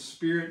was in the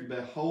Spirit, and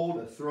behold,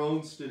 a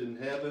throne stood in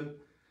heaven,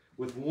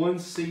 with one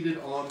seated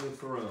on the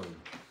throne.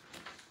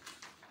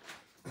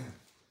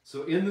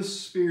 So in the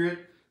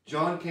Spirit,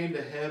 John came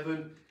to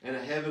heaven and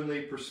a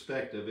heavenly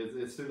perspective.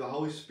 It's through the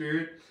Holy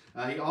Spirit.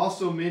 He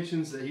also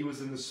mentions that he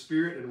was in the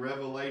Spirit in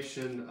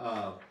Revelation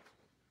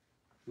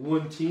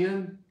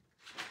 1:10.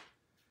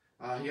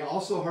 He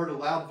also heard a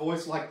loud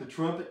voice like the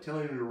trumpet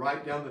telling him to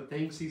write down the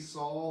things he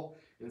saw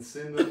and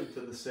send them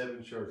to the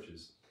 7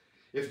 churches.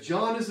 If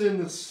John is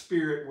in the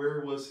Spirit,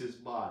 where was his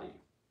body?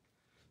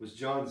 Was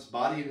John's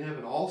body in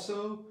heaven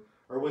also?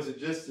 Or was it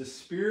just the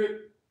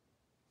Spirit?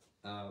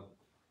 Here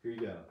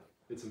you go.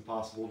 It's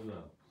impossible to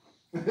know.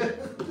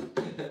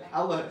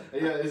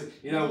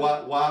 You know,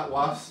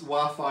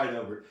 why fight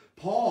over it?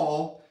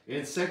 Paul,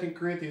 in 2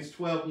 Corinthians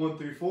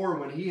 12:1-4,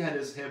 when he had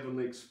his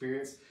heavenly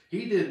experience,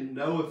 he didn't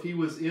know if he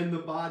was in the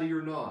body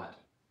or not.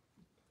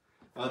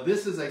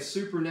 This is a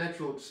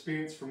supernatural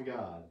experience from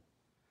God.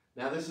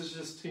 Now, this is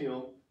just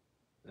him.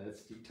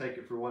 You take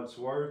it for what it's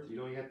worth. You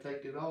don't even have to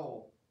take it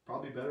all.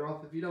 Probably better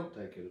off if you don't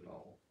take it at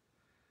all.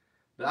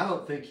 But I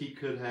don't think he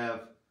could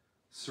have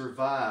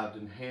survived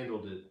and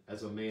handled it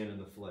as a man in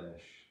the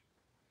flesh.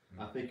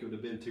 I think it would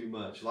have been too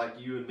much. Like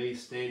you and me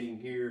standing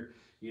here,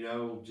 you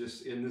know,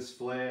 just in this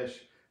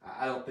flesh,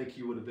 I don't think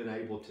he would have been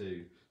able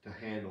to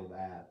handle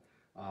that.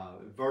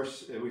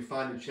 We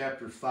find in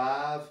chapter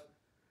 5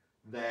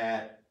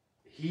 that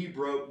he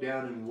broke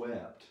down and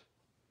wept.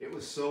 It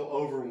was so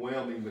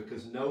overwhelming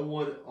because no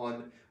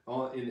one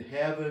in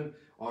heaven,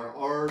 on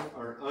earth,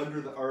 or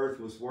under the earth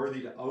was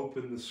worthy to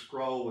open the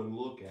scroll and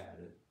look at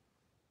it.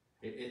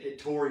 It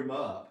tore him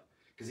up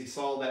because he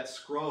saw that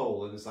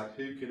scroll and it's like,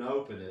 who can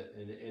open it?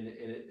 And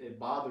it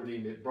bothered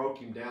him. It broke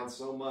him down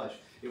so much.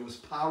 It was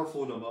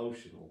powerful and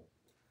emotional.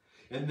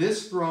 And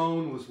this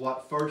throne was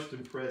what first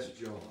impressed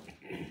John.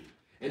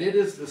 And it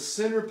is the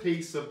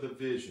centerpiece of the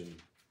vision.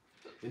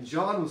 And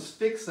John was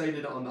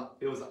fixated on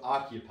it was an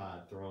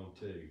occupied throne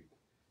too.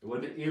 It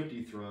wasn't an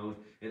empty throne.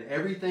 And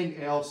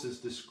everything else is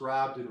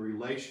described in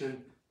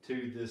relation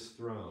to this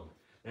throne.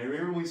 Now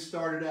remember we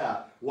started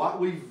out, what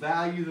we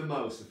value the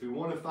most. If we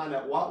want to find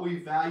out what we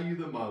value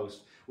the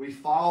most, we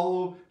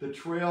follow the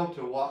trail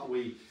to what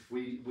we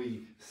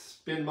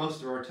spend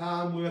most of our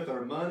time with,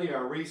 our money,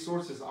 our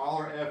resources, all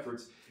our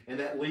efforts. And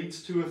that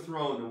leads to a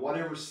throne. And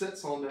whatever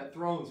sits on that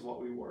throne is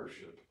what we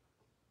worship.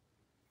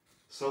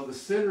 So the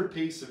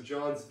centerpiece of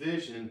John's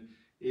vision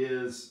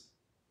is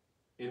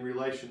in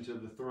relation to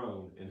the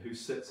throne and who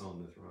sits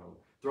on the throne.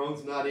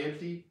 Throne's not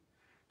empty.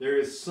 There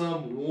is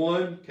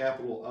someone,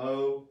 capital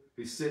O,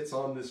 who sits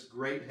on this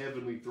great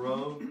heavenly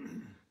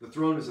throne. The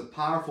throne is a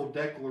powerful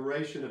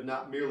declaration of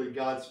not merely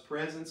God's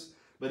presence,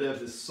 but of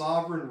his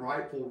sovereign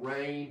rightful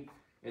reign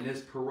and his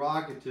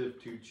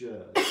prerogative to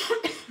judge.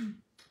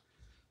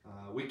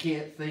 We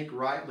can't think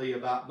rightly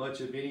about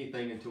much of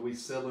anything until we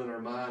settle in our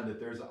mind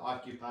that there's an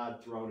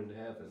occupied throne in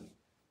heaven.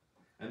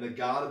 And the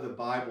God of the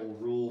Bible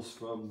rules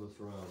from the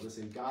throne.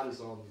 Listen, God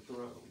is on the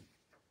throne.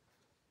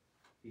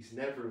 He's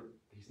never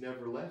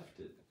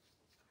left it.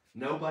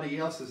 Nobody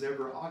else has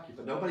ever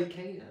occupied. Nobody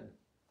can.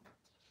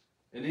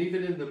 And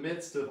even in the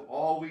midst of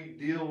all we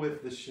deal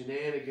with, the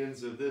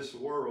shenanigans of this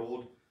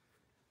world,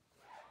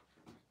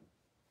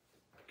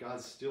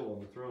 God's still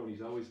on the throne.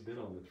 He's always been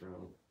on the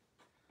throne.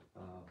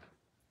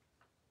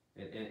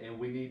 And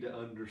we need to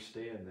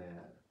understand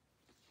that.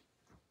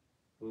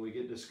 When we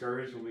get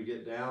discouraged, when we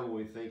get down, when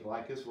we think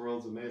like this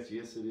world's a mess,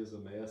 yes, it is a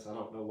mess. I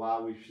don't know why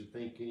we should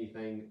think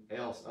anything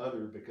else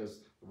other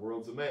because the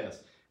world's a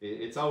mess.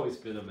 It's always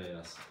been a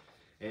mess.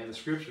 And the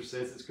scripture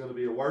says it's going to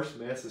be a worse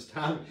mess as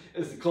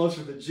the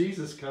closer that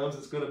Jesus comes,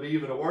 it's going to be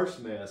even a worse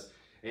mess.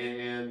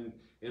 And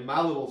in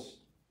my little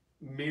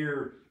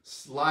mere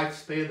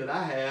lifespan that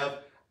I have,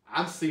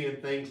 I'm seeing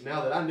things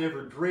now that I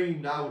never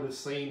dreamed I would have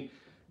seen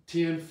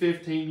 10,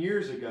 15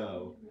 years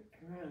ago.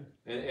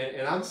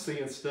 And I'm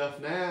seeing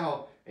stuff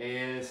now,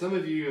 and some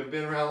of you have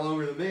been around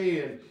longer than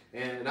me,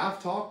 and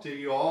I've talked to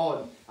you all,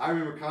 and I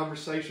remember a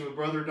conversation with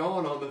Brother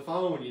Don on the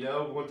phone, you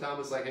know, one time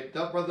it's like, hey,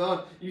 Brother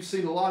Don, you've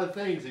seen a lot of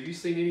things. Have you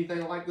seen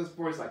anything like this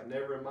before? He's like,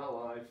 never in my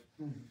life.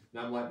 And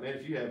I'm like, man,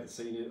 if you haven't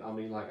seen it, I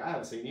mean, like, I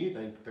haven't seen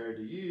anything compared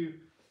to you.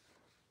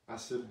 I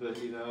said,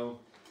 but, you know,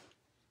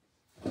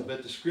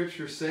 but the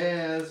scripture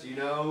says, you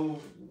know,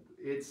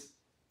 it's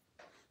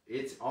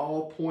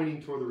all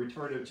pointing toward the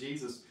return of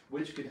Jesus,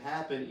 which could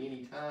happen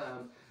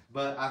anytime.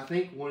 But I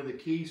think one of the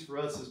keys for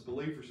us as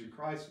believers in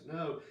Christ to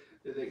know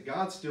is that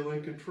God's still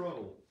in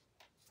control.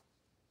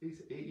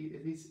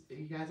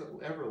 He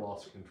hasn't ever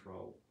lost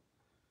control.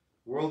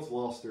 The world's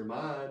lost their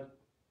mind,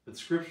 but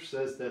Scripture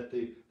says that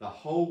the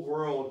whole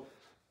world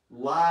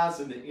lies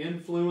in the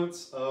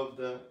influence of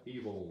the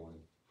evil one.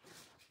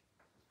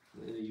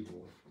 The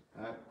evil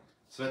one. Right?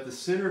 So at the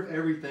center of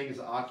everything is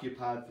the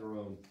occupied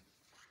throne.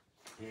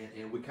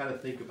 And we kind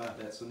of think about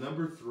that. So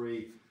number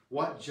 3,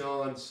 what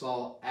John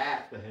saw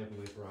at the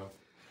heavenly throne.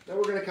 Now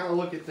we're going to kind of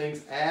look at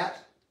things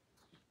at,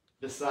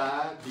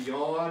 beside,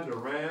 beyond,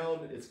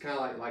 around. It's kind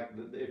of like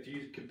if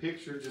you can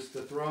picture just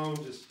the throne,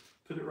 just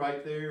put it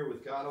right there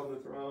with God on the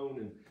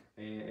throne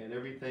and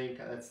everything.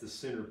 That's the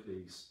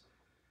centerpiece.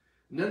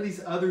 None of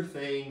these other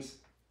things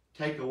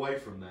take away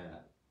from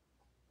that.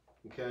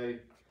 Okay?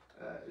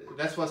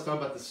 That's why I was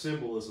talking about the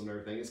symbolism and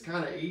everything. It's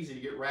kind of easy to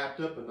get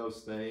wrapped up in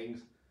those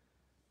things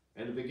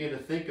and to begin to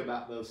think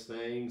about those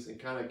things and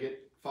kind of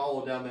get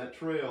following down that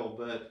trail.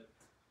 But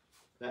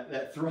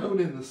that throne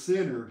in the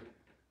center,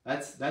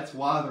 that's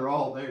why they're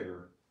all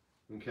there.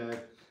 Okay?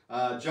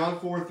 John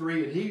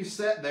 4:3, and he who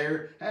sat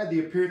there had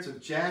the appearance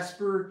of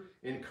jasper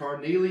and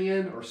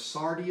carnelian or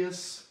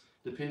sardius,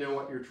 depending on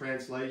what your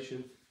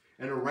translation.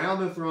 And around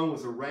the throne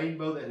was a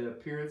rainbow that had the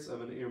appearance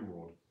of an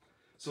emerald.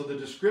 So the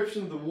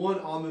description of the one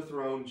on the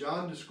throne,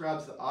 John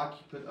describes the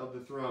occupant of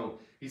the throne.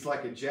 He's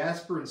like a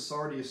jasper and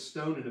sardius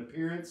stone in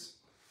appearance.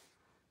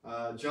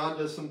 John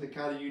does something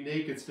kind of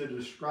unique. Instead of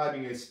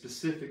describing a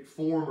specific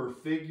form or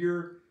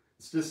figure,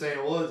 it's just saying,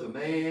 well, it's a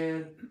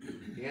man.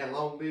 He had a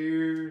long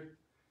beard.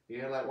 He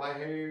had like white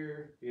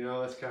hair. You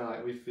know, that's kind of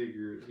like we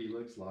figure he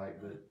looks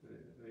like. But,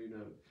 you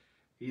know,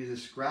 he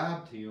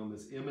described him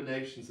as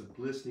emanations of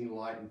glistening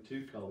light in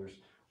 2 colors.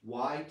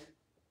 White,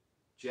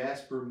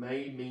 jasper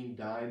may mean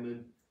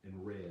diamond,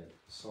 and red,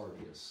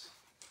 sardius.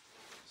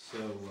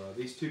 So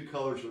these 2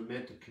 colors are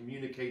meant to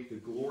communicate the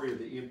glory of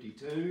the empty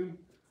tomb.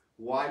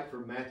 White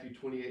from Matthew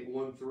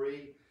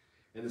 28:1-3,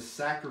 and the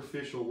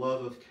sacrificial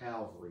love of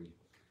Calvary.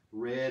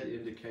 Red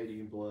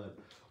indicating blood.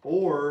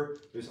 Or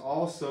there's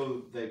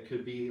also that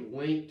could be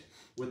linked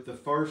with the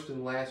first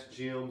and last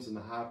gems in the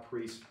high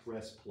priest's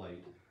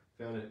breastplate,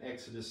 found in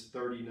Exodus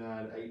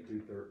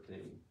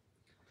 39:8-13.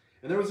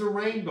 And there was a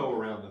rainbow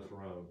around the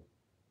throne.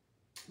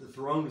 The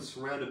throne was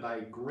surrounded by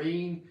a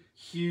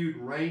green-hued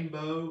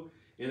rainbow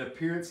in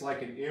appearance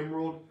like an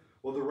emerald.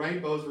 Well, the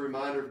rainbow is a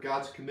reminder of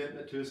God's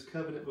commitment to his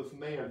covenant with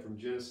man from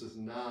Genesis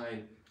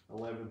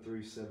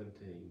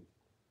 9:11-17.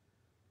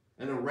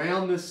 And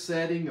around this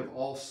setting of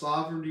all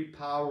sovereignty,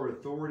 power,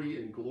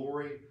 authority, and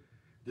glory,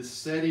 this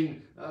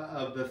setting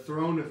of the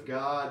throne of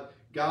God,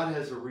 God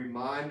has a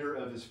reminder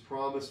of his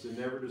promise to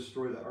never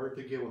destroy the earth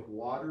again with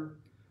water,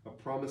 a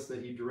promise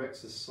that he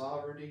directs his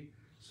sovereignty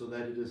so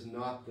that it is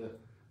not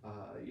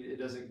it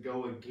doesn't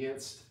go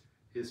against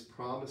his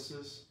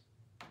promises.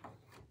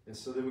 And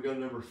so then we go to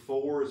number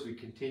 4 as we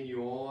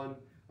continue on.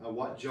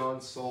 What John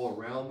saw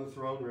around the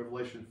throne,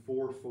 Revelation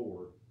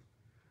 4:4.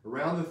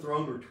 Around the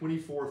throne were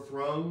 24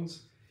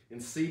 thrones,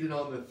 and seated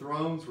on the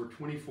thrones were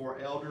 24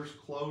 elders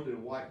clothed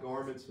in white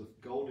garments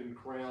with golden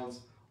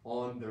crowns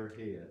on their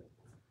head.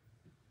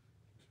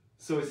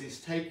 So as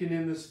he's taken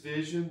in this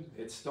vision,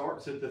 it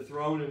starts at the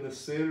throne in the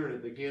center and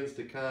it begins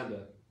to kind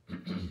of,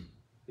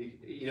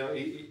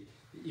 you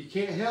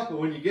can't help it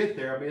when you get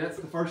there. I mean, that's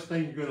the first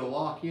thing you're going to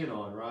lock in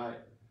on, right?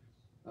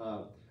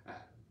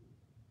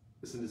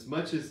 Listen, as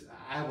much as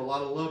I have a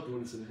lot of loved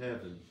ones in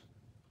heaven,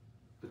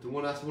 but the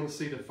one I want to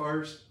see the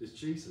first is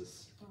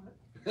Jesus.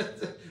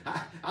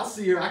 I'll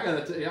see her.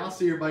 I'll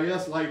see everybody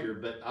else later,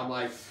 but I'm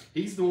like,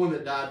 he's the one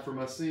that died for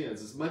my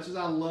sins. As much as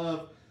I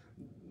love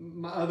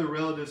my other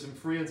relatives and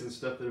friends and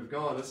stuff that have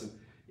gone, listen,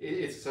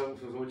 so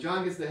when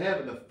John gets to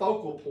heaven, the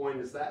focal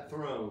point is that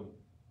throne.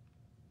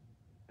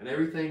 And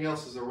everything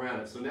else is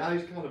around it. So now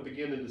he's kind of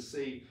beginning to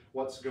see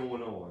what's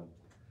going on.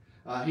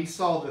 He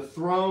saw the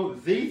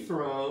throne,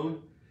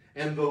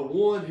 and the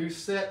one who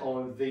sat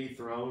on the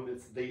throne.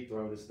 It's the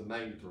throne, it's the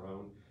main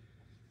throne.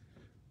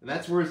 And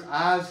that's where his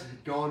eyes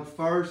had gone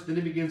first. Then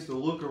he begins to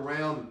look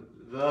around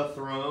the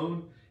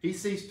throne. He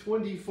sees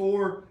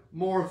 24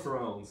 more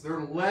thrones.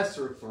 They're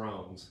lesser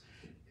thrones.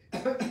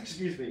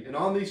 Excuse me. And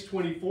on these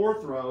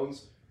 24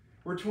 thrones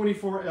were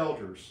 24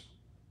 elders.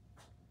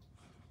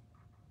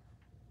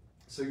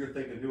 So you're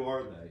thinking, who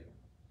are they?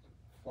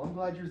 Well, I'm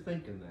glad you're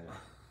thinking that.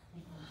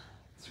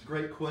 It's a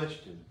great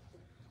question.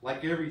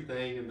 like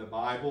everything in the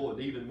Bible, and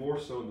even more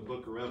so in the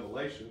book of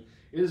Revelation,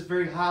 it is a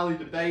very highly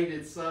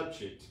debated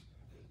subject.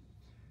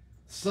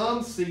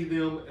 Some see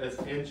them as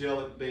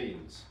angelic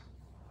beings.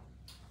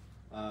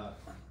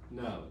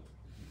 No,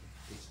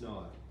 it's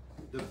not.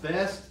 It's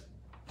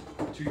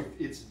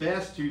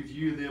best to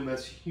view them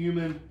as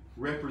human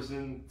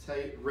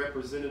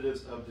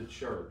representatives of the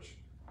church.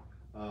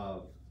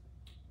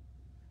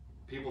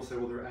 People say,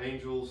 well, they're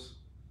angels.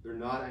 They're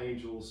not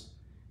angels.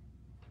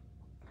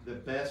 The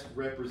best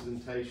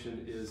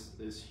representation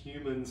is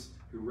humans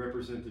who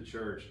represent the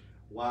church.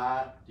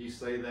 Why do you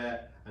say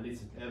that? I need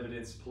some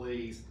evidence,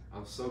 please.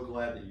 I'm so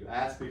glad that you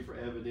asked me for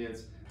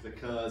evidence,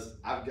 because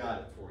I've got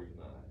it for you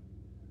tonight.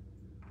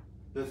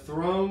 The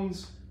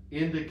thrones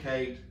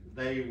indicate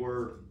they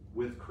were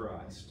with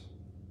Christ.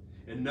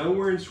 And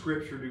nowhere in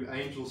Scripture do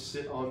angels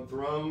sit on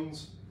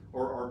thrones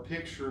or are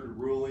pictured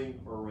ruling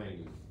or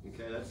reigning.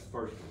 Okay, that's the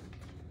first one.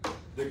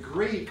 The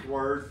Greek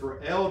word for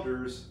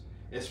elders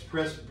is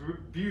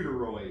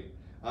presbyteroi.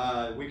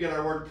 We get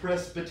our word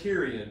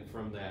Presbyterian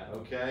from that,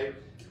 okay?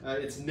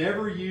 It's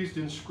never used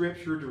in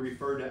Scripture to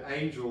refer to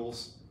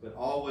angels, but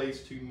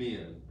always to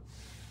men.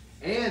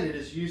 And it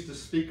is used to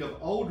speak of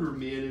older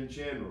men in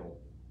general.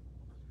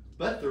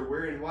 But they're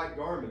wearing white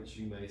garments,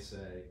 you may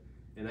say,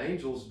 and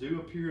angels do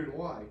appear in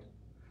white.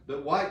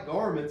 But white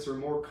garments are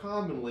more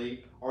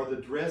commonly the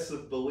dress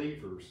of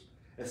believers,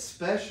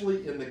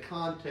 especially in the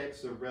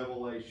context of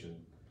Revelation.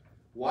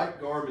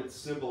 White garments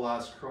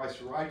symbolize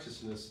Christ's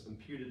righteousness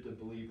imputed to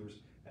believers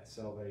at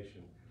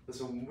salvation.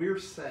 Listen, when we're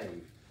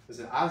saved,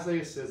 listen,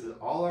 Isaiah says that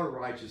all our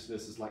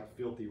righteousness is like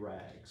filthy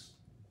rags.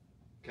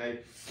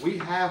 Okay? We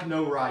have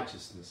no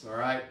righteousness, all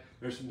right?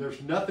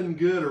 There's nothing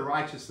good or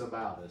righteous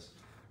about us.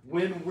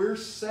 When we're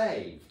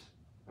saved,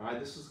 all right,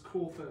 this is a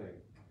cool thing.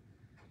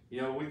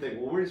 You know, we think,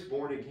 well, we're just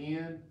born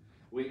again.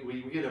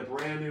 We get a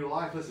brand new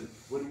life. Listen,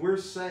 when we're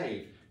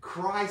saved,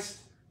 Christ,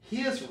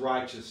 His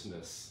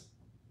righteousness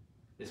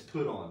is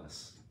put on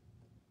us.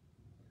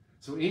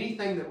 So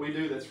anything that we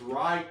do that's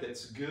right,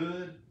 that's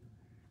good,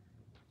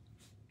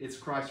 it's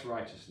Christ's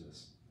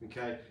righteousness.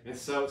 Okay? And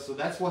so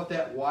that's what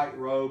that white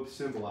robe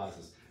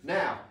symbolizes.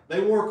 Now,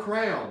 they wore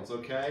crowns,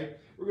 okay?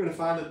 We're going to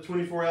find that the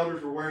 24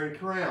 elders were wearing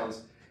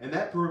crowns, and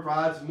that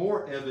provides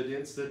more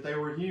evidence that they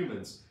were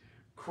humans.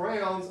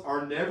 Crowns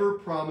are never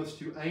promised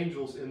to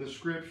angels in the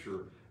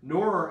Scripture,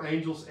 nor are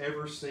angels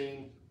ever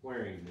seen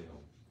wearing them.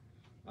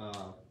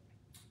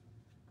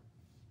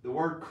 The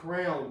word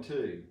crown,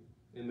 too,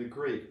 in the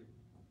Greek,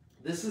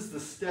 this is the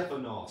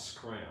Stephanos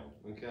crown,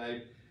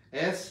 okay?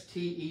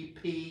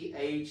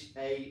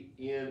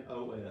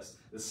 S-T-E-P-H-A-N-O-S,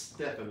 the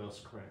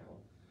Stephanos crown.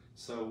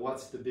 So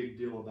what's the big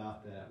deal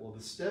about that? Well,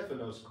 the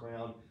Stephanos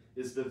crown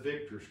is the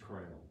victor's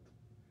crown.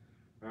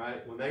 All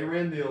right? When they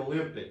ran the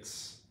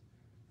Olympics,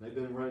 they've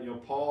been running,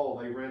 Paul,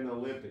 they ran the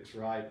Olympics,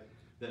 right?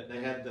 That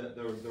they had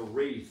the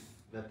wreath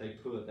that they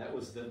put. That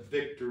was the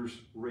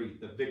victor's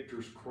wreath, the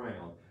victor's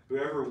crown.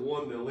 Whoever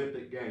won the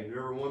Olympic game,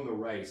 whoever won the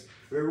race,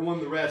 whoever won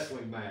the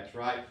wrestling match,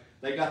 right?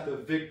 They got the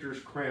victor's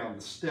crown,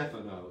 the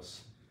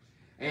Stephanos.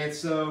 And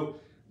so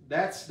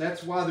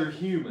that's why they're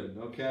human,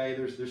 okay?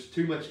 There's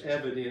too much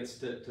evidence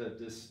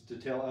to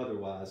tell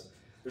otherwise.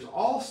 There's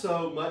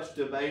also much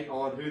debate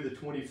on who the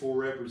 24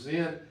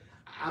 represent.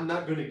 I'm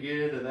not going to get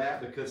into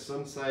that because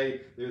some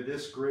say they're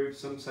this group,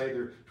 some say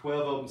they're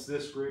 12 of them's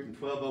this group and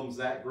 12 of them's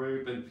that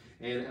group, and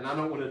I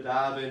don't want to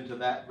dive into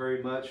that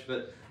very much,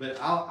 but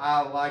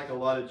I like a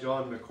lot of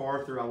John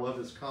MacArthur. I love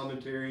his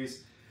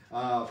commentaries,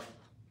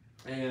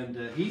 and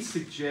he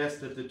suggests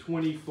that the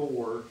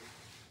 24,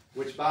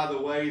 which by the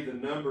way, the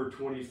number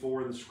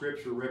 24 in the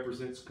Scripture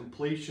represents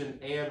completion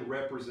and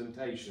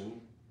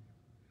representation.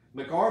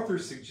 MacArthur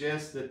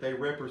suggests that they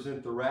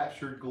represent the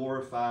raptured,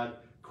 glorified,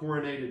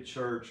 coronated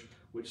church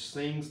which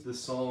sings the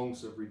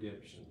songs of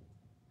redemption.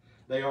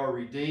 They are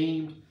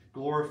redeemed,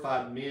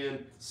 glorified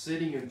men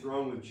sitting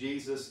enthroned with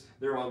Jesus.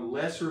 They're on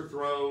lesser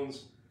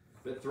thrones,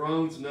 but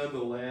thrones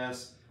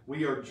nonetheless.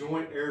 We are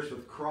joint heirs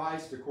with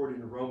Christ,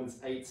 according to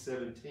Romans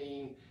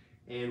 8:17,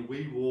 and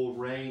we will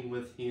reign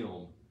with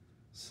Him,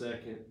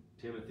 2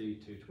 Timothy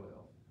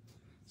 2:12.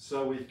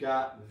 So we've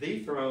got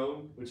the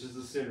throne, which is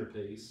the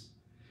centerpiece,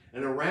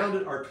 and around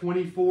it are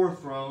 24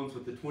 thrones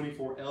with the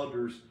 24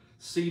 elders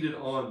seated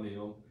on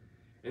them.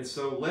 And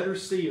so letter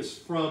C is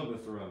from the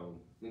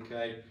throne.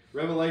 Okay?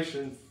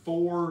 Revelation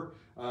 4,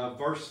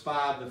 verse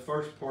 5, the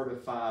first part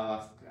of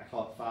 5, I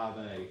call it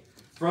 5a.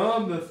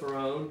 From the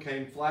throne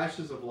came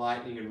flashes of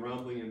lightning and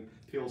rumbling and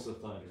peals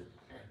of thunder.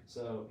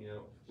 So,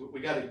 we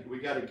got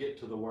to get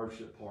to the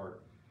worship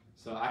part.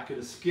 So I could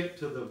have skipped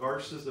to the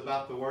verses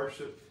about the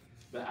worship,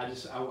 but I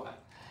just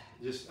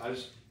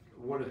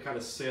want to kind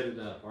of set it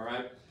up, all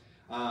right?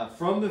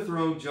 From the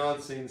throne,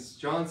 John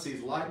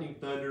sees lightning,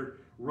 thunder,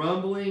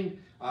 rumbling.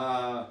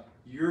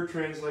 Your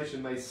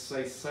translation may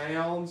say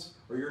sounds,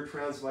 or your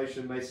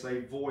translation may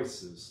say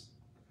voices.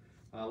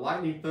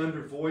 Lightning,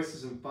 thunder,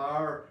 voices, and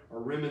fire are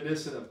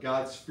reminiscent of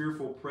God's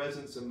fearful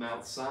presence in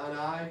Mount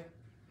Sinai.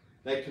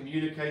 They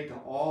communicate to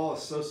all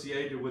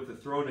associated with the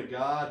throne of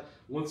God.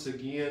 Once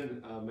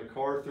again,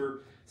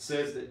 MacArthur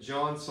says that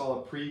John saw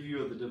a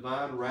preview of the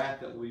divine wrath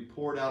that will be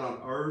poured out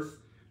on earth,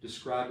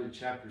 described in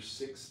chapters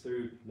 6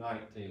 through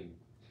 19.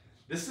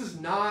 This is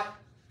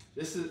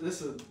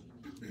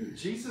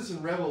Jesus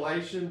in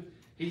Revelation.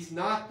 He's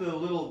not the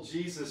little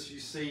Jesus you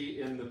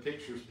see in the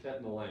pictures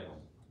petting the lamb.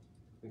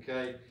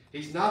 Okay?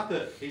 He's not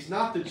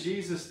the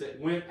Jesus that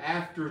went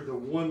after the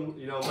one,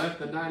 left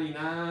the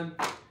 99,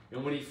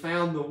 and when he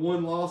found the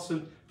one lost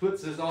one,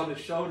 puts his on his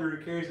shoulder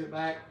and carries it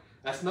back.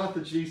 That's not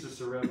the Jesus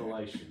of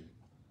Revelation.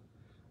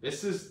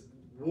 This is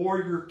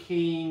warrior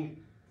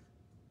king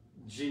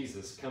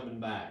Jesus coming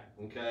back.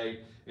 Okay?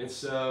 And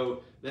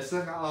so that's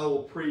like a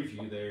little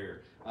preview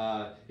there.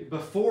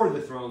 Before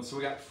the throne. So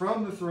we got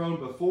from the throne,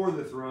 before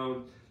the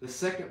throne, the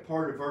second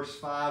part of verse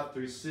 5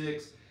 through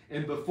 6.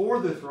 And before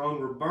the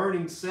throne were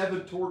burning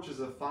 7 torches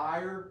of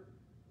fire,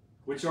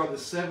 which are the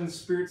 7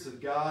 spirits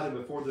of God. And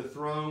before the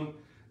throne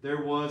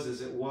there was,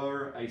 as it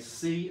were, a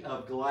sea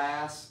of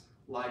glass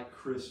like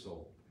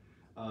crystal.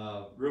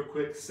 Real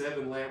quick,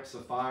 7 lamps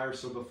of fire.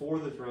 So before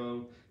the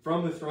throne,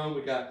 from the throne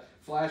we got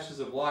flashes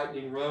of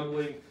lightning,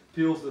 rumbling,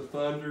 peals of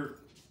thunder.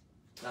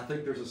 I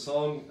think there's a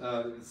song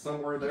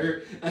somewhere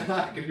there, and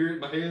I can hear it in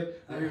my head.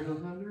 There's a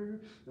thunder.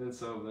 And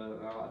so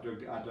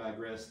I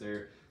digress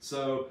there.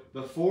 So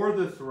before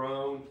the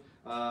throne,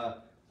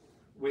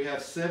 we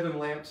have 7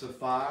 lamps of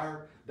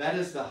fire. That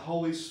is the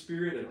Holy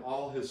Spirit in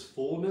all His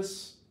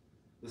fullness.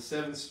 The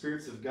 7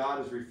 spirits of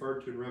God is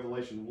referred to in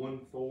Revelation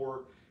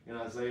 1:4 and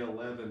Isaiah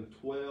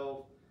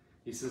 11:12.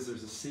 He says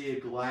there's a sea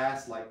of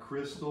glass like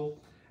crystal.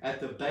 At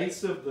the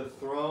base of the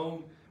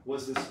throne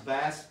was this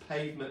vast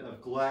pavement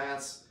of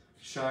glass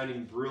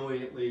shining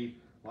brilliantly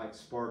like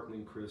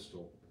sparkling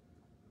crystal.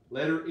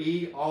 Letter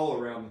E, all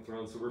around the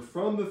throne. So we're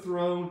from the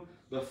throne,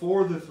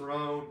 before the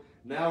throne,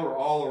 now we're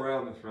all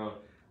around the throne.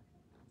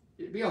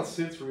 It'd be on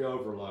sensory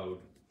overload.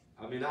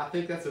 I mean, I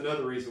think that's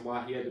another reason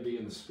why he had to be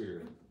in the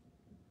Spirit.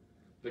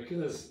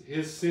 Because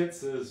his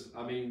senses,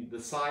 I mean, the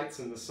sights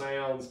and the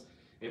sounds,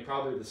 and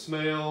probably the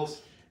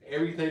smells,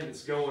 everything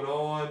that's going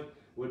on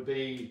would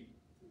be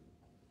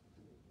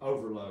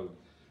overload.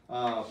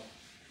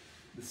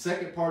 The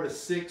second part is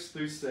 6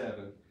 through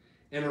 7.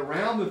 And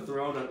around the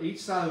throne, on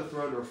each side of the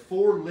throne, are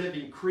 4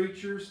 living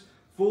creatures,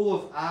 full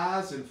of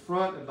eyes in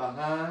front and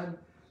behind.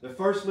 The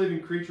first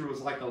living creature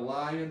was like a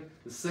lion,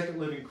 the second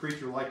living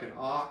creature like an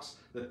ox,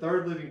 the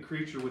third living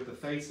creature with the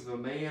face of a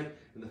man,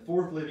 and the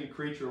fourth living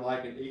creature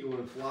like an eagle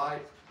in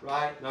flight,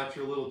 right? Not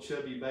your little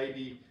chubby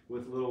baby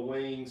with little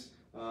wings,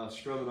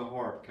 strumming a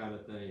harp kind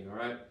of thing, all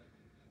right?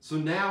 So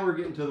now we're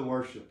getting to the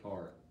worship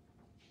part.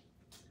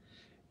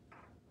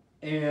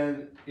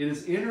 And it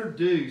is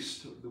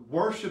introduced, the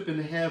worship in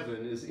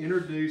heaven is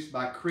introduced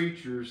by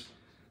creatures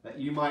that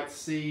you might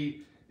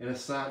see in a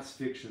science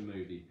fiction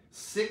movie.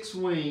 6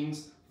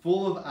 wings,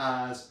 full of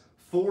eyes,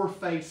 4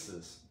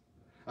 faces.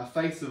 A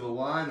face of a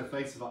lion, a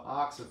face of an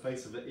ox, a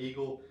face of an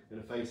eagle, and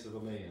a face of a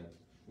man.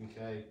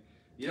 Okay?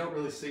 You don't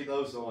really see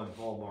those on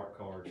Hallmark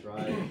cards,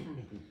 right?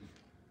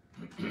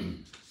 We're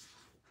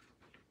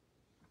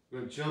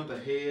going to jump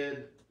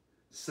ahead,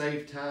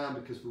 save time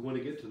because we want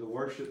to get to the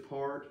worship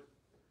part.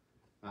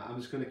 I'm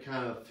just going to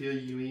kind of fill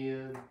you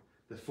in.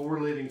 The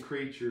 4 living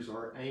creatures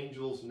are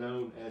angels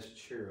known as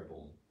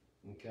cherubim.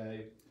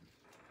 Okay?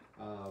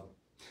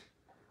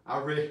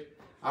 I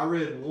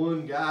read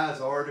one guy's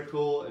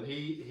article, and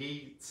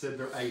he said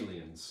they're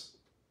aliens.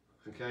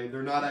 Okay?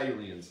 They're not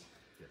aliens.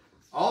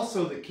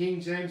 Also, the King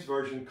James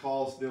Version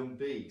calls them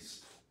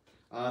beast.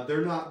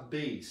 They're not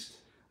beast.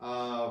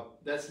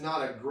 That's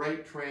not a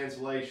great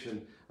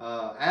translation.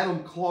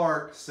 Adam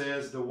Clark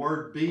says the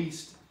word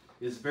beast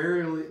is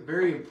very,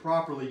 very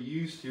improperly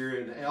used here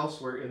and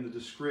elsewhere in the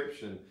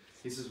description.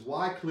 He says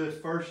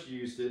Wycliffe first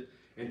used it,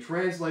 and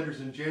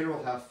translators in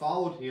general have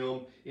followed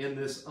him in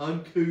this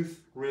uncouth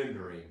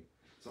rendering.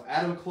 So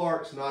Adam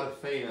Clark's not a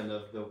fan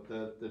of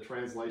the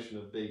translation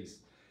of beast.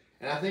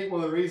 And I think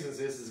one of the reasons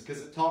is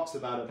because it talks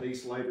about a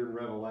beast later in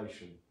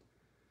Revelation.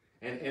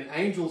 And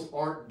angels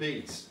aren't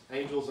beasts.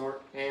 Angels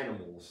aren't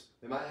animals.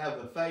 They might have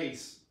a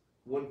face,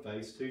 1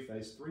 face, 2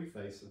 face, 3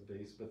 face of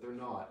beasts, but they're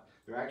not.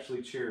 They're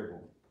actually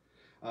cherubim.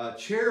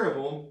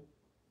 Cherubim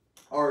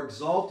are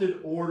exalted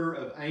order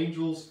of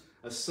angels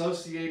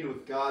associated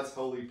with God's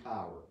holy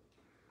power.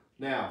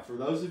 Now, for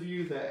those of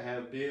you that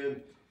have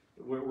been,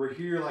 we're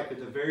here like at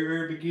the very,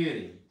 very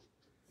beginning.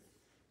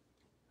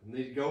 We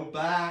need to go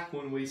back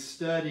when we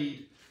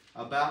studied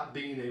about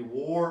being a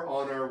war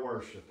on our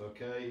worship,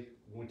 okay?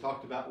 When we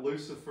talked about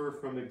Lucifer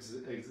from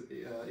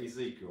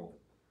Ezekiel.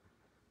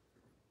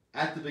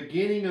 At the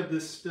beginning of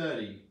this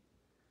study,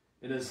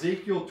 in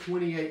Ezekiel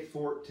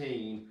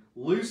 28:14,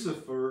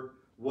 Lucifer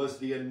was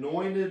the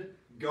anointed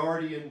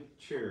guardian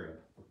cherub.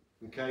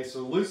 Okay,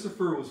 so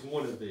Lucifer was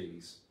one of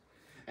these.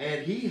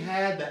 And he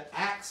had the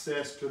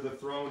access to the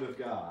throne of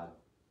God.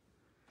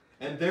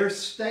 And their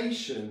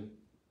station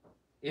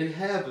in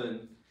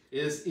heaven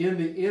is in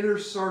the inner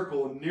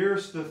circle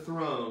nearest the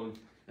throne,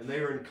 and they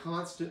are in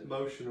constant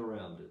motion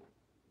around it.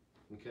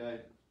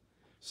 Okay?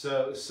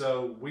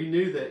 So we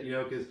knew that, you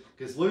know,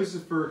 because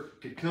Lucifer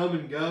could come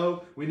and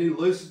go. We knew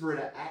Lucifer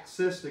had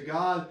access to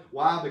God.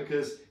 Why?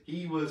 Because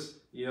he was,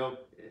 you know,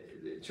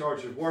 in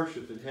charge of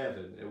worship in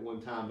heaven at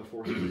one time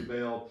before he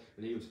rebelled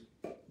and he was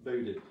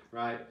booted,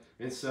 right?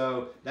 And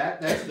so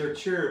that's their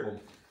cherubim.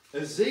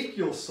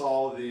 Ezekiel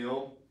saw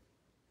them,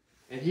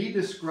 and he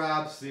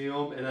describes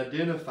them and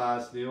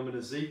identifies them in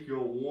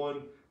Ezekiel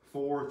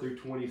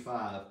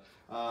 1:4-25.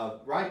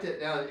 Write that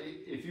down.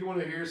 If you want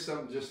to hear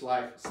something just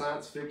like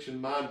science fiction,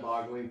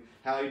 mind-boggling,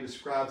 how he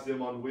describes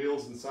them on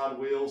wheels, inside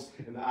wheels,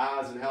 and the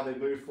eyes, and how they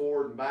move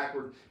forward and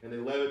backward, and they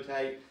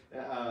levitate.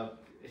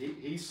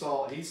 He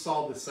saw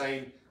the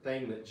same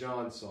thing that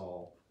John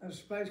saw. A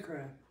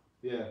spacecraft.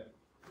 Yeah.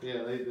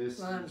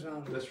 Lines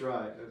on it. That's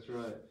right.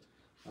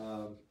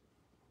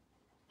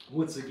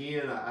 Once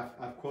again,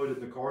 I've quoted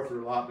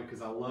MacArthur a lot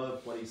because I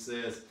love what he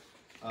says.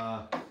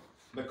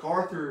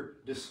 MacArthur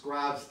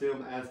describes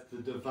them as the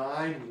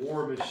divine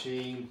war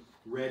machine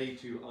ready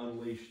to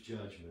unleash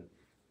judgment.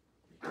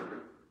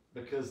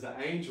 Because the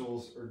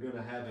angels are going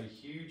to have a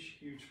huge,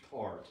 huge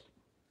part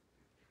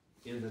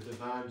in the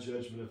divine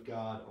judgment of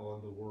God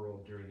on the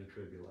world during the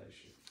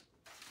tribulation.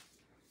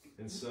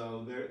 And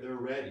so they're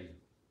ready.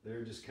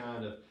 They're just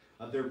kind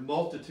of, their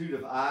multitude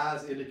of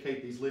eyes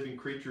indicate these living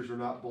creatures are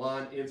not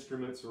blind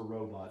instruments or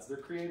robots. They're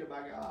created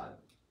by God.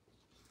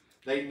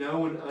 They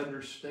know and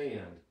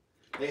understand.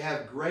 They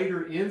have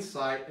greater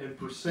insight and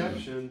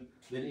perception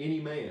than any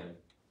man.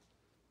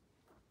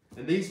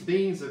 And these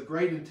beings of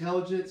great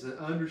intelligence and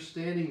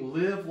understanding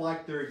live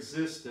like their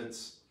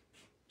existence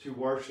to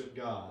worship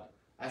God.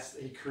 That's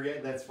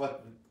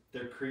what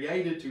they're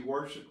created to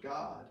worship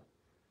God.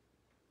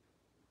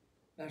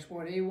 That's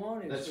what he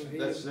wanted. That's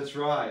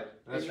right.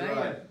 That's Amen.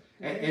 right.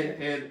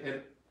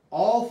 And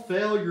all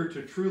failure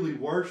to truly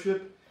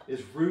worship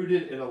is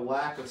rooted in a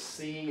lack of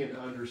seeing and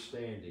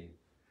understanding.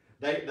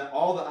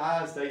 All the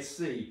eyes they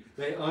see,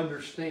 they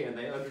understand.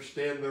 They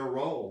understand their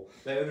role.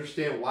 They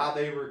understand why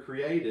they were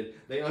created.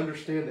 They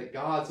understand that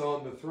God's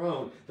on the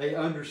throne. They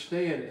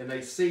understand and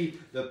they see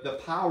the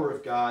power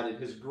of God and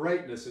His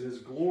greatness and His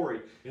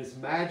glory and His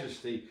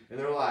majesty. And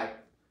they're like,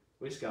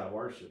 we just got to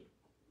worship.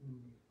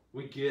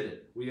 We get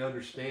it. We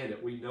understand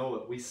it. We know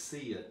it. We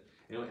see it.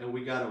 And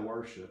we got to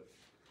worship.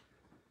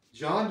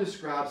 John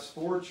describes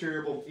 4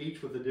 cherubim,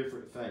 each with a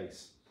different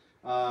face.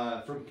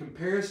 From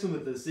comparison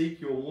with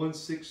Ezekiel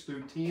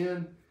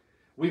 1:6-10,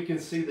 we can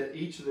see that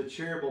each of the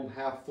cherubim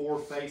have 4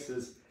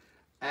 faces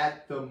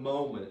at the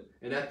moment.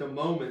 And at the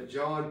moment,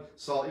 John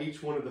saw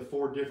each one of the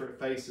 4 different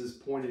faces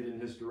pointed in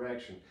his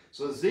direction.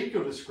 So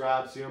Ezekiel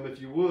describes them, if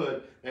you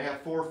would, they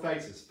have 4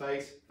 faces.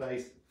 Face,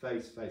 face,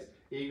 face, face.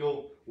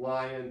 Eagle,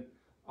 lion,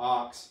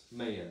 ox,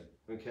 man.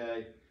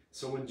 Okay?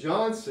 So when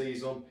John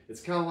sees them,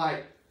 it's kind of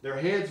like their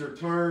heads are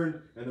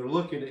turned and they're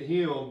looking at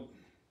him,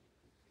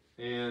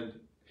 and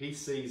he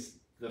sees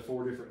the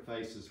 4 different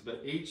faces.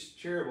 But each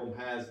cherubim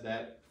has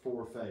that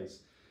 4 face.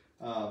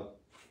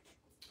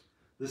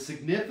 The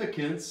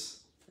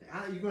significance,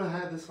 you're going to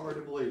have this hard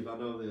to believe, I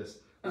know this.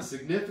 The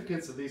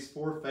significance of these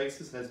 4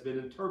 faces has been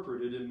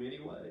interpreted in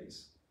many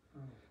ways.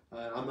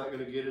 I'm not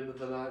going to get into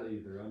that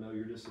either. I know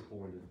you're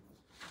disappointed.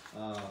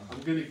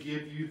 I'm going to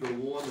give you the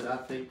one that I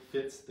think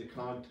fits the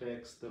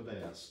context the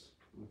best.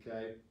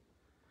 Okay?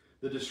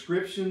 The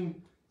descriptions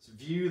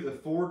view the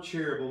 4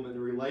 cherubim in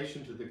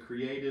relation to the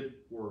created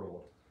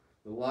world.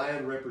 The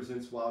lion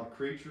represents wild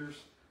creatures,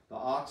 the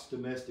ox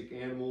domestic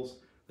animals,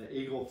 the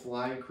eagle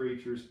flying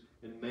creatures,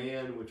 and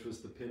man, which was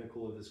the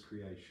pinnacle of his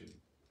creation.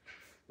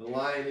 The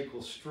lion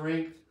equals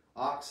strength,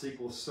 ox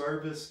equals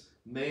service,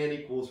 man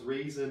equals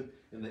reason,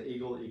 and the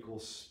eagle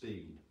equals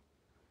speed.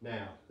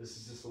 Now, this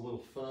is just a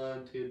little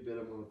fun tidbit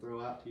I'm going to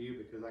throw out to you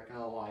because I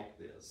kind of like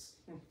this.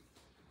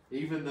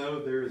 Even though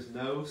there is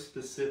no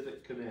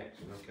specific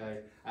connection,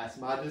 okay? That's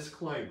my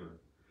disclaimer.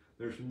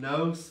 There's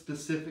no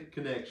specific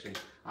connection.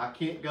 I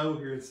can't go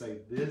here and say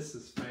this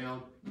is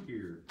found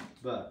here.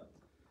 But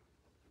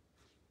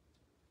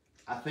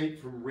I think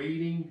from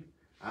reading,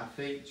 I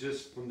think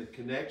just from the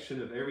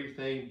connection of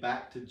everything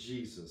back to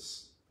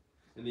Jesus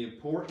and the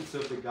importance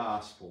of the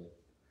gospel,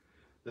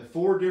 the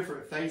 4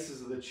 different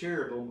faces of the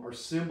cherubim are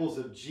symbols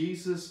of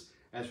Jesus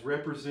as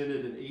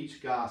represented in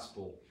each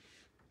gospel.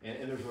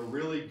 And there's a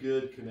really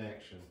good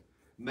connection.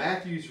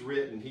 Matthew's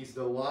written, he's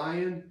the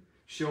lion,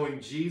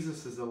 showing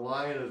Jesus as the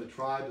lion of the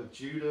tribe of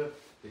Judah,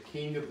 the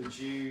king of the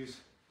Jews,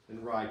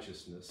 and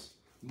righteousness.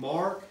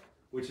 Mark,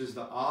 which is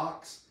the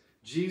ox,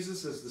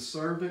 Jesus as the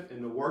servant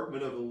and the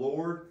workman of the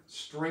Lord,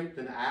 strength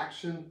and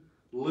action.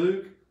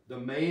 Luke, the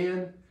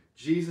man,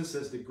 Jesus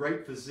as the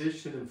great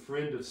physician and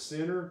friend of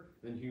sinner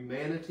and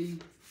humanity.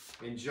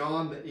 And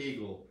John the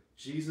eagle,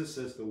 Jesus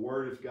as the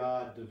Word of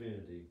God,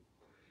 divinity.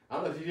 I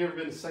don't know if you've ever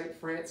been to St.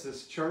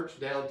 Francis Church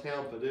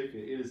downtown Paducah.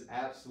 It is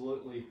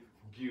absolutely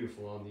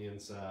beautiful on the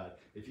inside.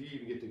 If you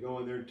even get to go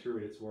in there and tour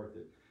it, it's worth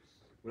it.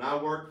 When I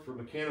worked for a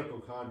mechanical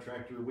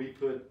contractor, we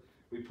put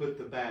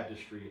the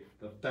baptistry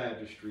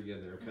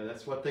in there. Okay,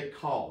 that's what they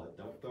call it.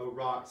 Don't throw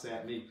rocks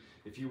at me.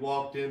 If you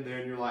walked in there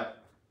and you're like,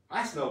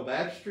 that's no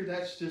baptistry,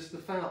 that's just the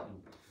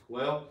fountain.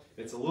 Well,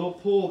 it's a little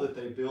pool that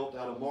they built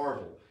out of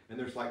marble. And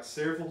there's like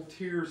several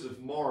tiers of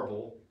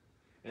marble.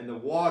 And the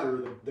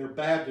water, their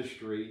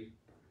baptistry,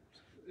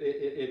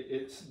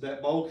 it's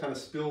that bowl kind of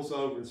spills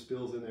over and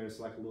spills in there. It's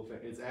like a little,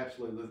 it's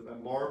absolutely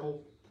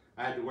marble.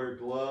 I had to wear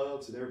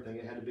gloves and everything.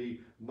 It had to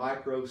be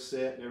micro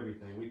set and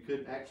everything. We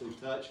couldn't actually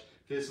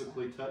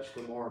physically touch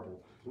the marble.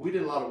 We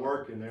did a lot of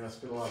work in there, and I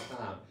spent a lot of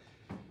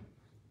time.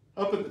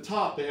 Up at the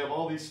top, they have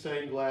all these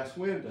stained glass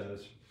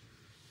windows.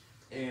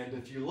 And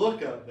if you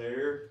look up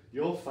there,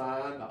 you'll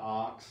find the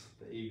ox,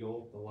 the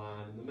eagle, the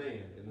lion, and the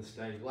man in the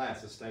stained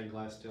glass. The stained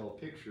glass tell a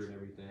picture and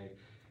everything.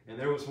 And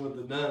there was one of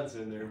the nuns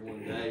in there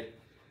one day,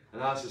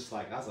 and I was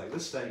like,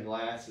 this stained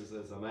glass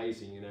is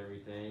amazing and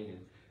everything.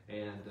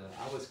 And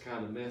I was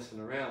kind of messing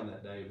around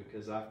that day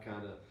because I've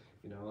kind of,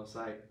 it's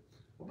like,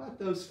 what about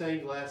those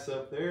stained glass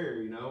up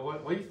there?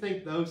 What do you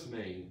think those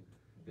mean?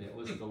 And it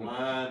was the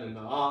lion and the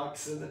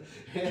ox and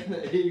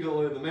the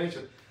eagle and the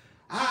mansion.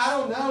 I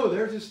don't know.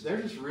 They're just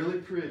really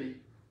pretty.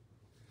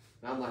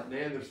 And I'm like,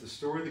 man, there's the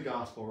story of the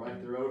gospel right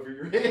there over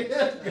your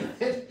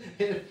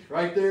head.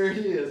 Right there it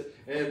is.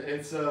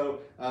 And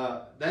so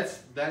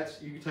that's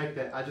you can take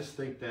that. I just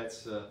think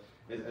that's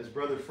as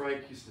Brother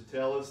Frank used to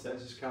tell us.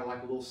 That's just kind of like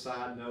a little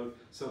side note,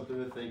 something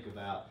to think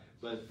about.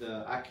 But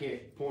I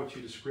can't point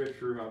you to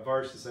scripture or a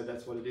verse and say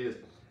that's what it is.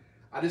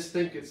 I just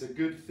think it's a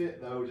good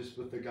fit though, just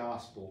with the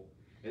gospel.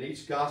 And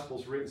each gospel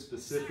is written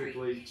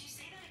specifically. Did you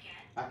say that again?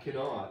 I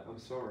cannot. I'm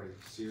sorry,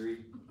 Siri.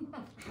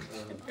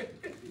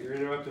 You're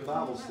interrupting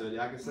Bible study.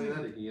 I can say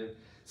that again.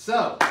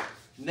 So,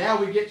 now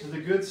we get to the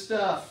good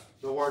stuff,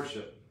 the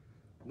worship.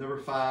 Number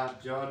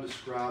 5, John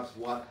describes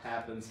what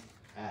happens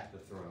at the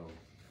throne.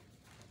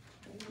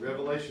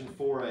 Revelation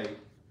 4:8.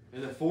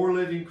 And the 4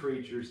 living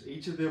creatures,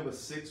 each of them with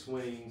 6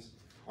 wings,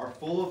 are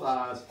full of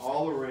eyes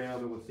all around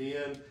and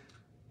within,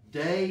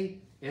 day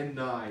and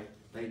night.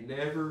 They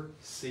never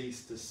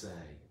cease to say,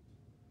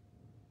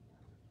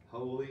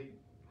 holy,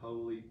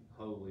 holy,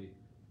 holy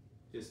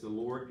is the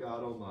Lord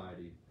God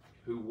Almighty,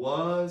 who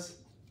was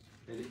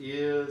and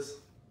is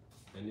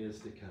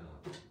to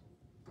come.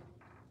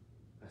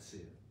 That's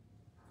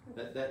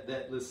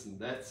it. Listen,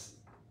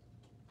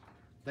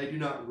 they do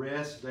not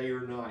rest day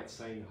or night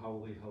saying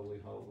holy, holy,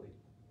 holy.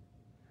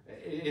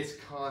 It's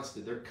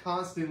constant. They're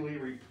constantly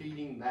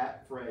repeating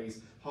that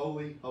phrase,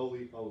 holy,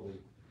 holy, holy.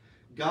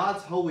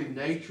 God's holy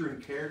nature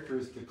and character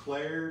is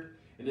declared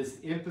and is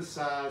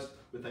emphasized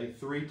with a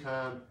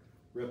 3-time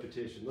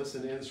repetition.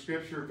 Listen, in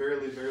Scripture,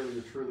 verily, verily,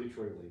 or truly,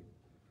 truly.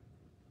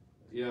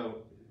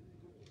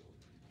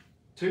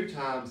 2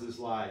 times is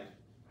like,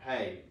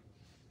 hey,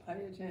 Pay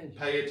attention.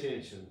 pay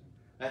attention.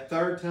 That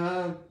 3rd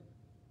time,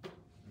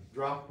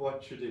 drop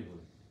what you're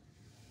doing.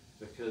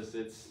 Because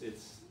it's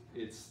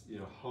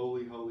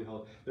holy, holy,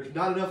 holy. There's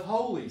not enough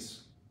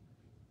holies.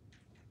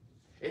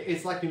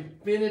 It's like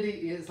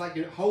infinity. It's like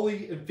a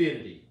holy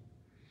infinity.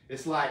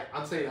 It's like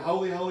I'm saying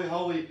holy, holy,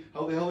 holy,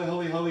 holy, holy,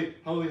 holy, holy,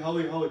 holy,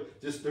 holy, holy.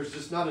 There's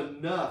just not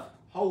enough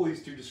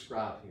holies to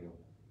describe Him,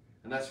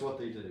 and that's what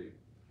they do.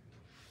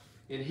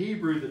 In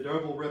Hebrew, the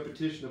double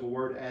repetition of a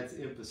word adds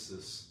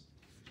emphasis,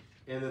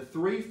 and the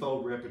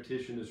 3-fold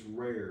repetition is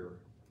rare,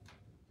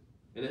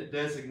 and it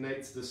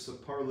designates the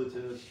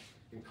superlative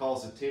and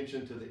calls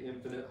attention to the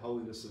infinite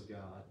holiness of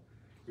God.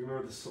 You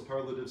remember the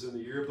superlatives in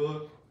the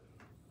yearbook?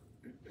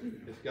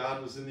 If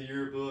God was in the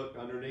yearbook,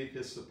 underneath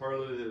his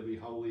superlative, it would be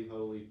holy,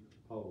 holy,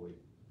 holy.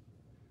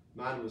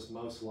 Mine was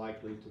most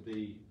likely to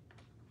be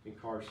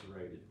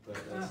incarcerated. But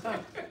that's,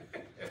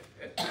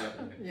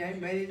 You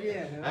ain't made it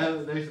yet,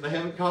 huh? they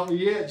haven't caught me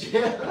yet,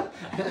 Jeff.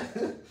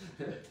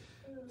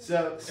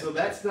 So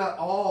that's not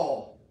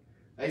all.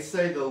 They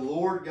say the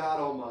Lord God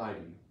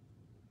Almighty.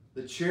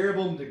 The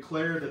cherubim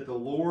declare that the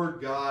Lord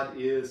God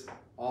is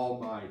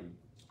Almighty.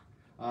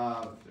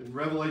 In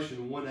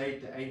Revelation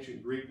 1:8, the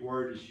ancient Greek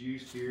word is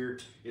used here.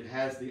 It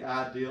has the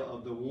idea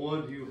of the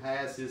one who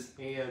has his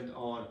hand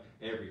on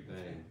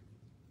everything.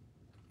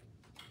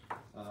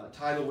 A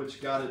title which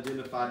God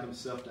identified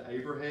himself to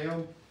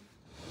Abraham.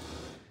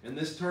 And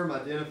this term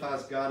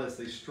identifies God as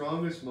the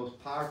strongest,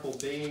 most powerful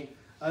being,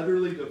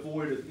 utterly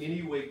devoid of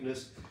any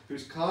weakness,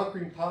 whose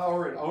conquering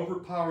power and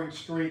overpowering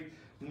strength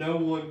no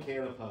one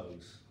can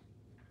oppose.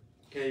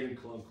 Can't even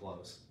come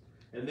close.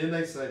 And then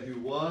they say,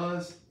 who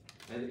was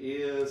and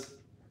is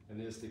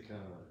to come.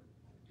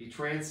 He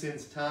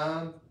transcends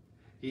time.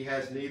 He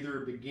has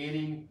neither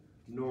beginning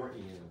nor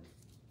end.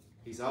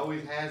 He's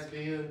always has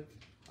been,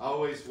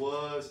 always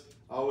was,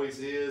 always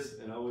is,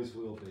 and always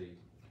will be.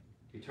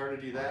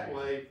 Eternity that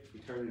way,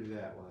 eternity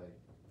that way.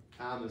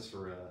 Time is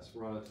for us.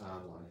 We're on a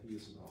timeline. He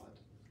is not.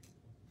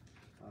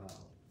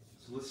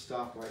 So let's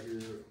stop right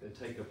here and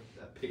take a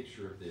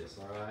picture of this,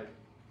 all right?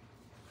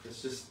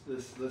 Let's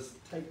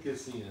take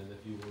this in,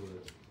 if you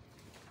would.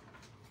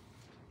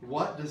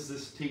 What does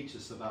this teach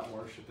us about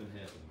worship in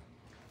heaven?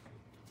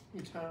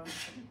 Eternal.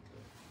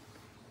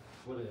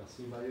 What else?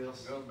 Anybody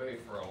else? It's gonna be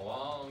for a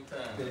long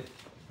time.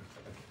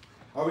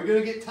 Are we going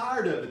to get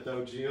tired of it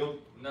though, Jim?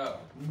 No.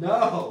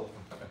 No.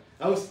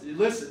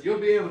 Listen, you'll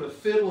be able to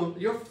fiddle.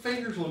 Your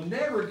fingers will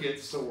never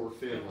get sore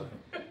fiddling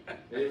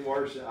in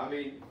worship. I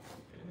mean,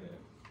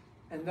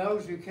 And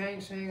those who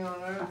can't sing on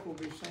earth will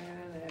be singing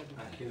in heaven.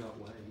 I cannot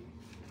wait.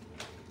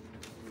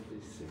 We'll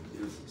be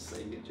singing some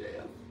singing,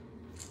 Jeff.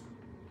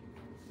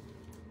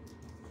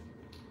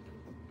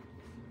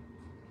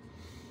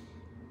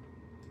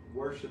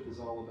 Worship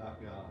is all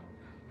about God.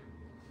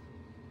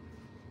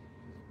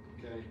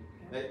 Okay,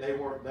 they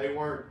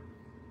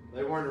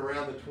weren't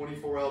around the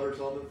 24 elders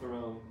on the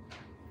throne.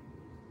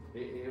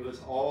 It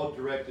was all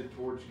directed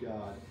towards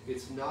God.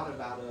 It's not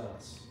about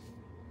us.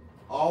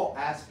 All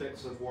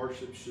aspects of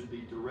worship should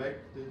be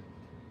directed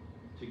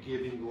to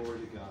giving glory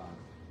to God.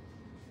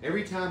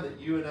 Every time that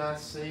you and I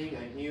sing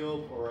a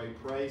hymn or a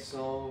praise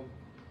song,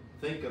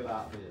 think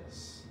about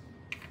this.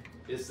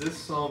 Is this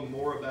song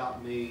more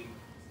about me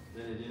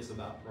than it is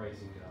about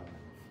praising God?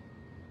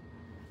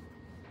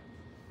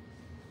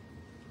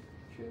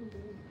 Should be.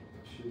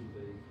 Should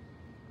be.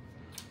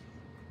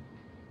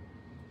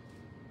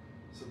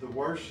 So the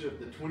worship,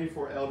 the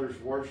 24 elders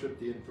worship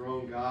the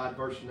enthroned God.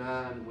 Verse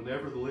 9,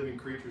 whenever the living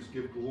creatures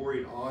give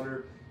glory and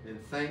honor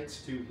and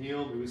thanks to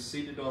Him who is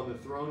seated on the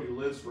throne, who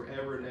lives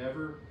forever and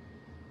ever.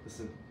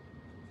 Listen,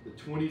 the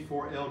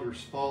 24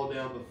 elders fall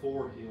down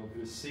before Him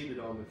who is seated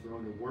on the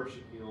throne and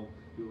worship Him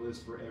who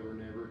lives forever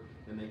and ever.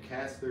 And they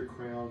cast their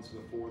crowns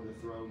before the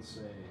throne,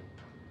 saying,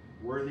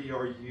 worthy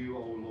are you,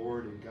 O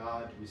Lord and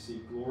God, to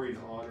receive glory and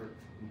honor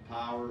and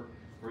power.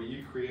 For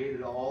you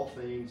created all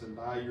things, and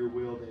by your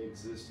will they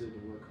existed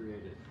and were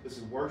created.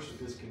 Listen,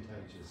 worship is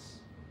contagious.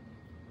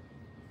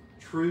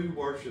 True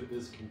worship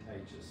is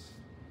contagious.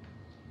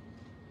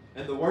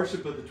 And the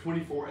worship of the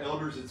 24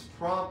 elders, it's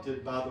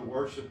prompted by the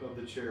worship of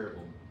the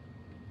cherubim.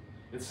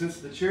 And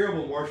since the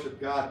cherubim worship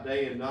God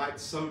day and night,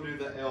 so do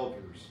the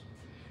elders.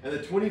 And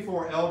the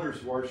 24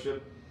 elders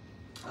worship,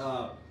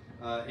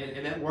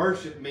 and that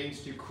worship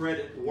means to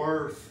credit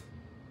worth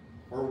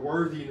or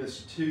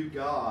worthiness to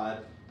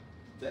God.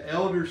 The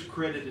elders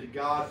credited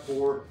God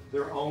for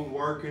their own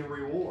work and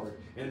reward.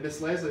 And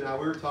Miss Leslie and I,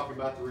 we were talking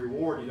about the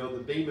reward, the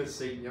Bema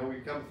seat, we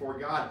come before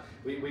God,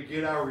 we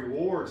get our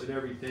rewards and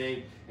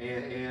everything,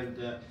 and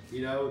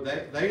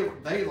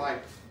they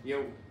like,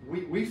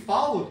 we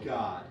followed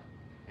God.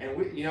 And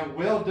we,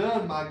 well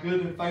done, my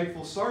good and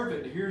faithful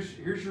servant.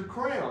 Here's your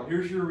crown,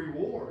 here's your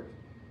reward.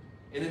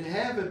 And in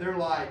heaven, they're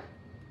like,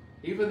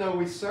 even though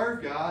we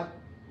serve God,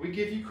 we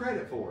give you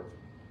credit for it.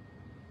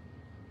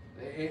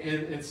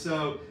 And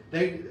so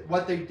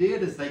what they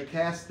did is they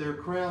cast their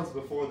crowns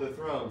before the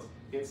thrones.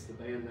 Hence the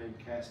band name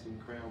Casting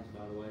Crowns,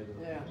 by the way.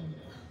 Yeah.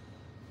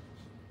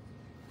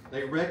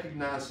 They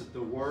recognized that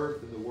the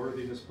worth and the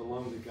worthiness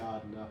belonged to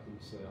God and not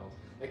themselves.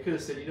 They could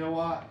have said, you know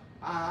what?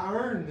 I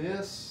earned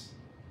this.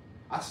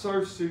 I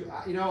followed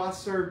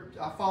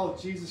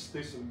Jesus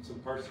through some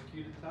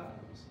persecuted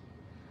times.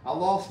 I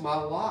lost my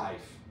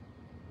life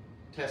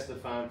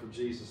testifying for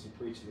Jesus and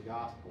preaching the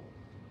gospel.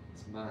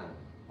 It's mine.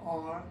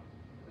 Or,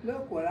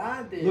 look what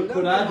I did. Look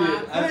what I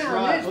did. That's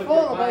right. It's Look full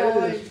at of mine.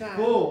 all It these is times.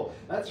 full.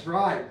 That's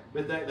right.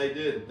 But they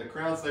did. The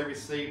crowns they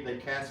received, they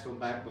cast them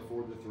back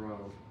before the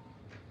throne.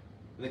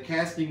 And the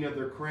casting of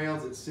their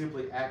crowns, it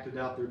simply acted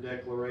out their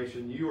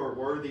declaration. You are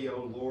worthy,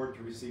 O Lord,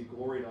 to receive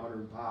glory and honor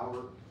and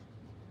power.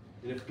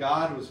 And if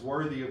God was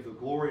worthy of the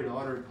glory and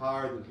honor and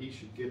power, then He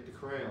should get the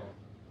crown.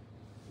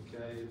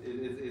 Okay?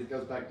 It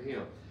goes back to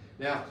Him.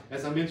 Now,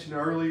 as I mentioned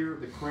earlier,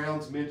 the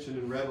crowns mentioned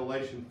in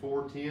Revelation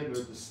 4:10,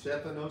 they're the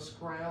Stephanos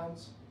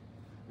crowns.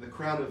 The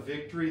crown of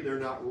victory, they're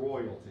not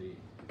royalty.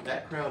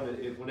 That crown,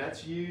 when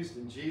that's used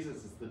in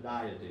Jesus, it's the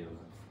diadem.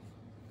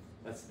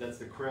 That's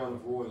the crown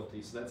of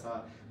royalty. So that's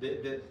how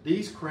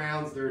these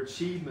crowns, they're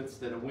achievements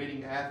that a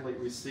winning athlete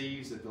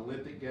receives at the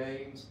Olympic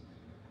Games.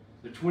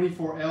 The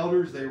 24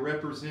 elders, they're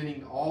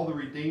representing all the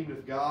redeemed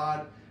of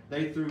God.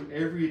 They threw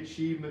every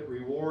achievement,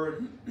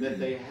 reward that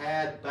they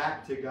had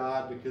back to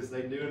God because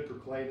they knew and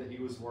proclaimed that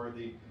He was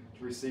worthy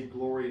to receive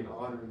glory and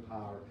honor and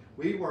power.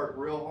 We work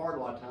real hard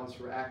a lot of times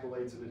for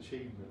accolades and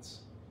achievements.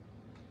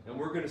 And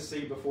we're going to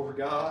see before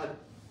God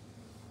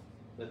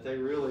that they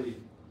really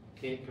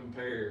can't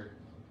compare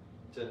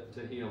to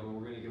Him, and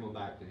we're going to give them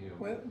back to Him.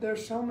 Well,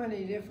 there's so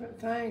many different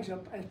things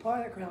as part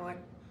of that crown,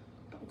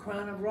 like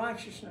crown of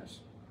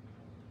righteousness.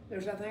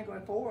 There's, I think,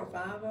 4 or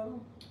 5 of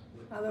them.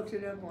 I looked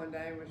it up one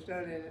day and was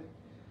studying it.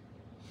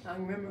 I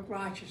remember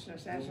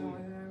righteousness. That's the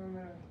only thing I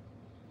remember.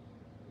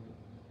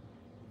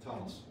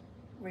 Toss.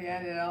 We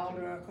added it all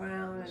to our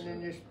crown and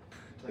then just,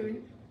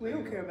 we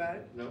don't care about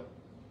it. Nope.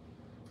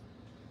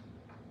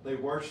 They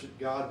worship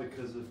God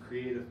because of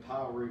creative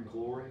power and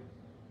glory.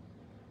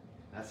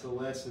 That's a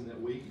lesson that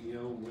we,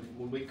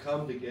 when we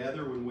come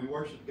together, when we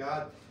worship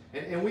God,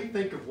 and we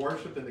think of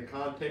worship in the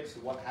context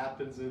of what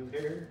happens in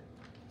there,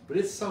 but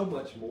it's so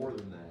much more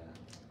than that.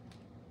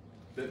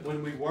 But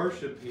when we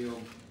worship Him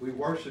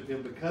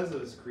because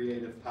of His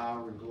creative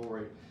power and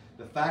glory.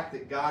 The fact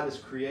that God is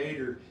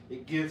Creator,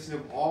 it gives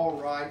Him all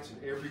rights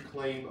and every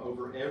claim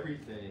over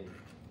everything.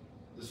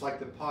 Just like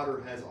the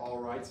potter has all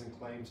rights and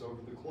claims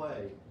over the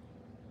clay.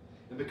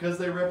 And because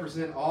they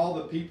represent all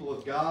the people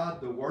of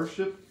God, the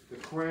worship, the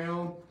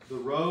crown, the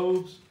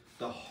robes,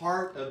 the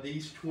heart of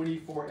these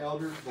 24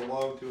 elders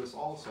belong to us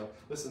also.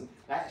 Listen,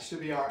 that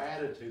should be our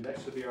attitude. That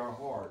should be our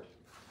heart.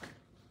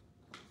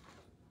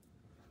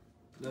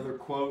 Another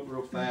quote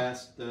real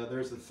fast.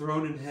 There's a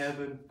throne in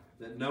heaven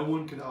that no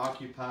one can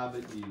occupy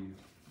but you.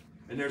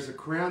 And there's a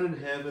crown in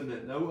heaven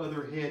that no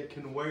other head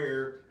can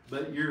wear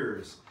but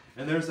yours.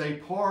 And there's a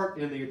part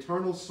in the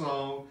eternal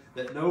song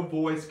that no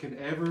voice can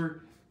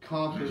ever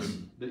compass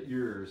but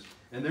yours.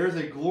 And there's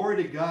a glory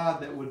to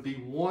God that would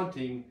be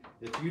wanting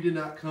if you did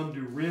not come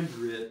to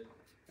render it.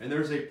 And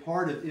there's a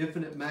part of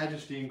infinite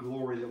majesty and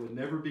glory that would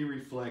never be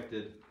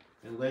reflected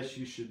unless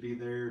you should be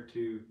there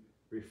to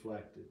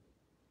reflect it.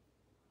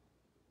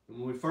 And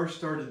when we first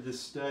started this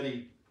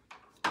study,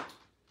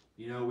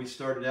 you know, we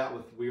started out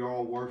with we are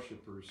all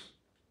worshipers.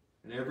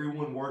 And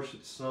everyone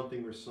worships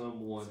something or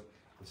someone.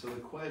 And so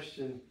the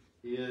question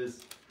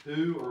is,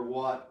 who or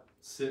what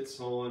sits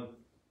on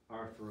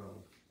our throne?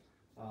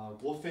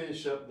 We'll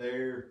finish up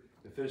there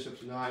and finish up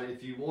tonight.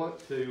 If you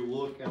want to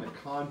look at a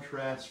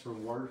contrast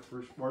from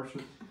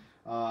worship,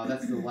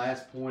 that's the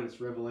last point.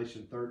 It's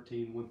Revelation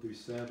 13, 1 through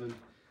 7.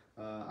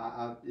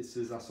 It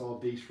says, I saw a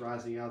beast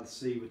rising out of the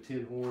sea with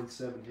 10 horns,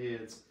 7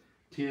 heads,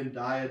 10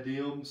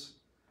 diadems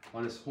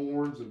on his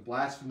horns, and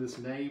blasphemous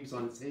names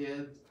on its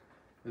heads.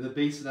 And the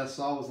beast that I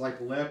saw was like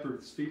a leopard,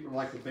 its feet were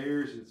like a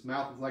bear's, and its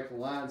mouth was like a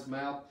lion's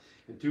mouth.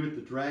 And to it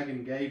the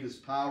dragon gave his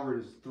power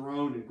and his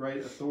throne and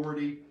great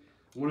authority.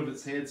 One of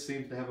its heads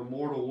seemed to have a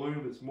mortal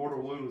wound. Its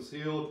mortal wound was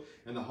healed,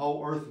 and the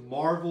whole earth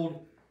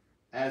marveled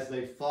as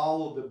they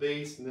followed the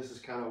beast. And this is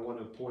kind of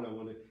one point I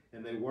wanted.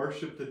 And they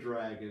worshipped the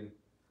dragon,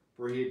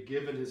 for he had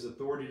given his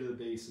authority to the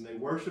beast. And they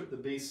worshipped the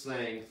beast,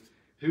 saying,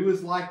 who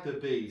is like the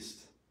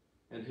beast,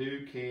 and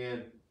who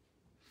can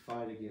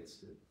fight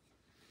against it?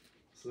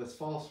 So that's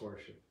false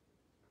worship.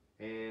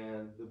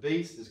 And the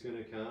beast is going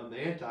to come,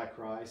 the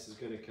Antichrist is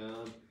going to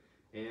come,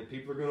 and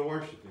people are going to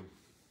worship him.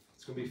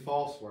 It's going to be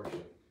false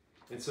worship.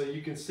 And so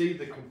you can see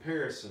the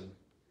comparison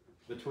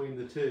between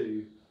the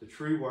two, the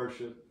true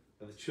worship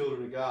of the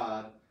children of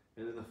God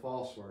and then the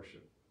false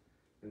worship.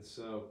 And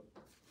so,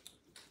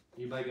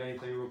 anybody got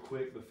anything real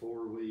quick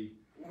before we...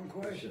 One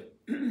question.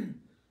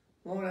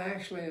 Won't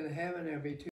actually in heaven there'll be two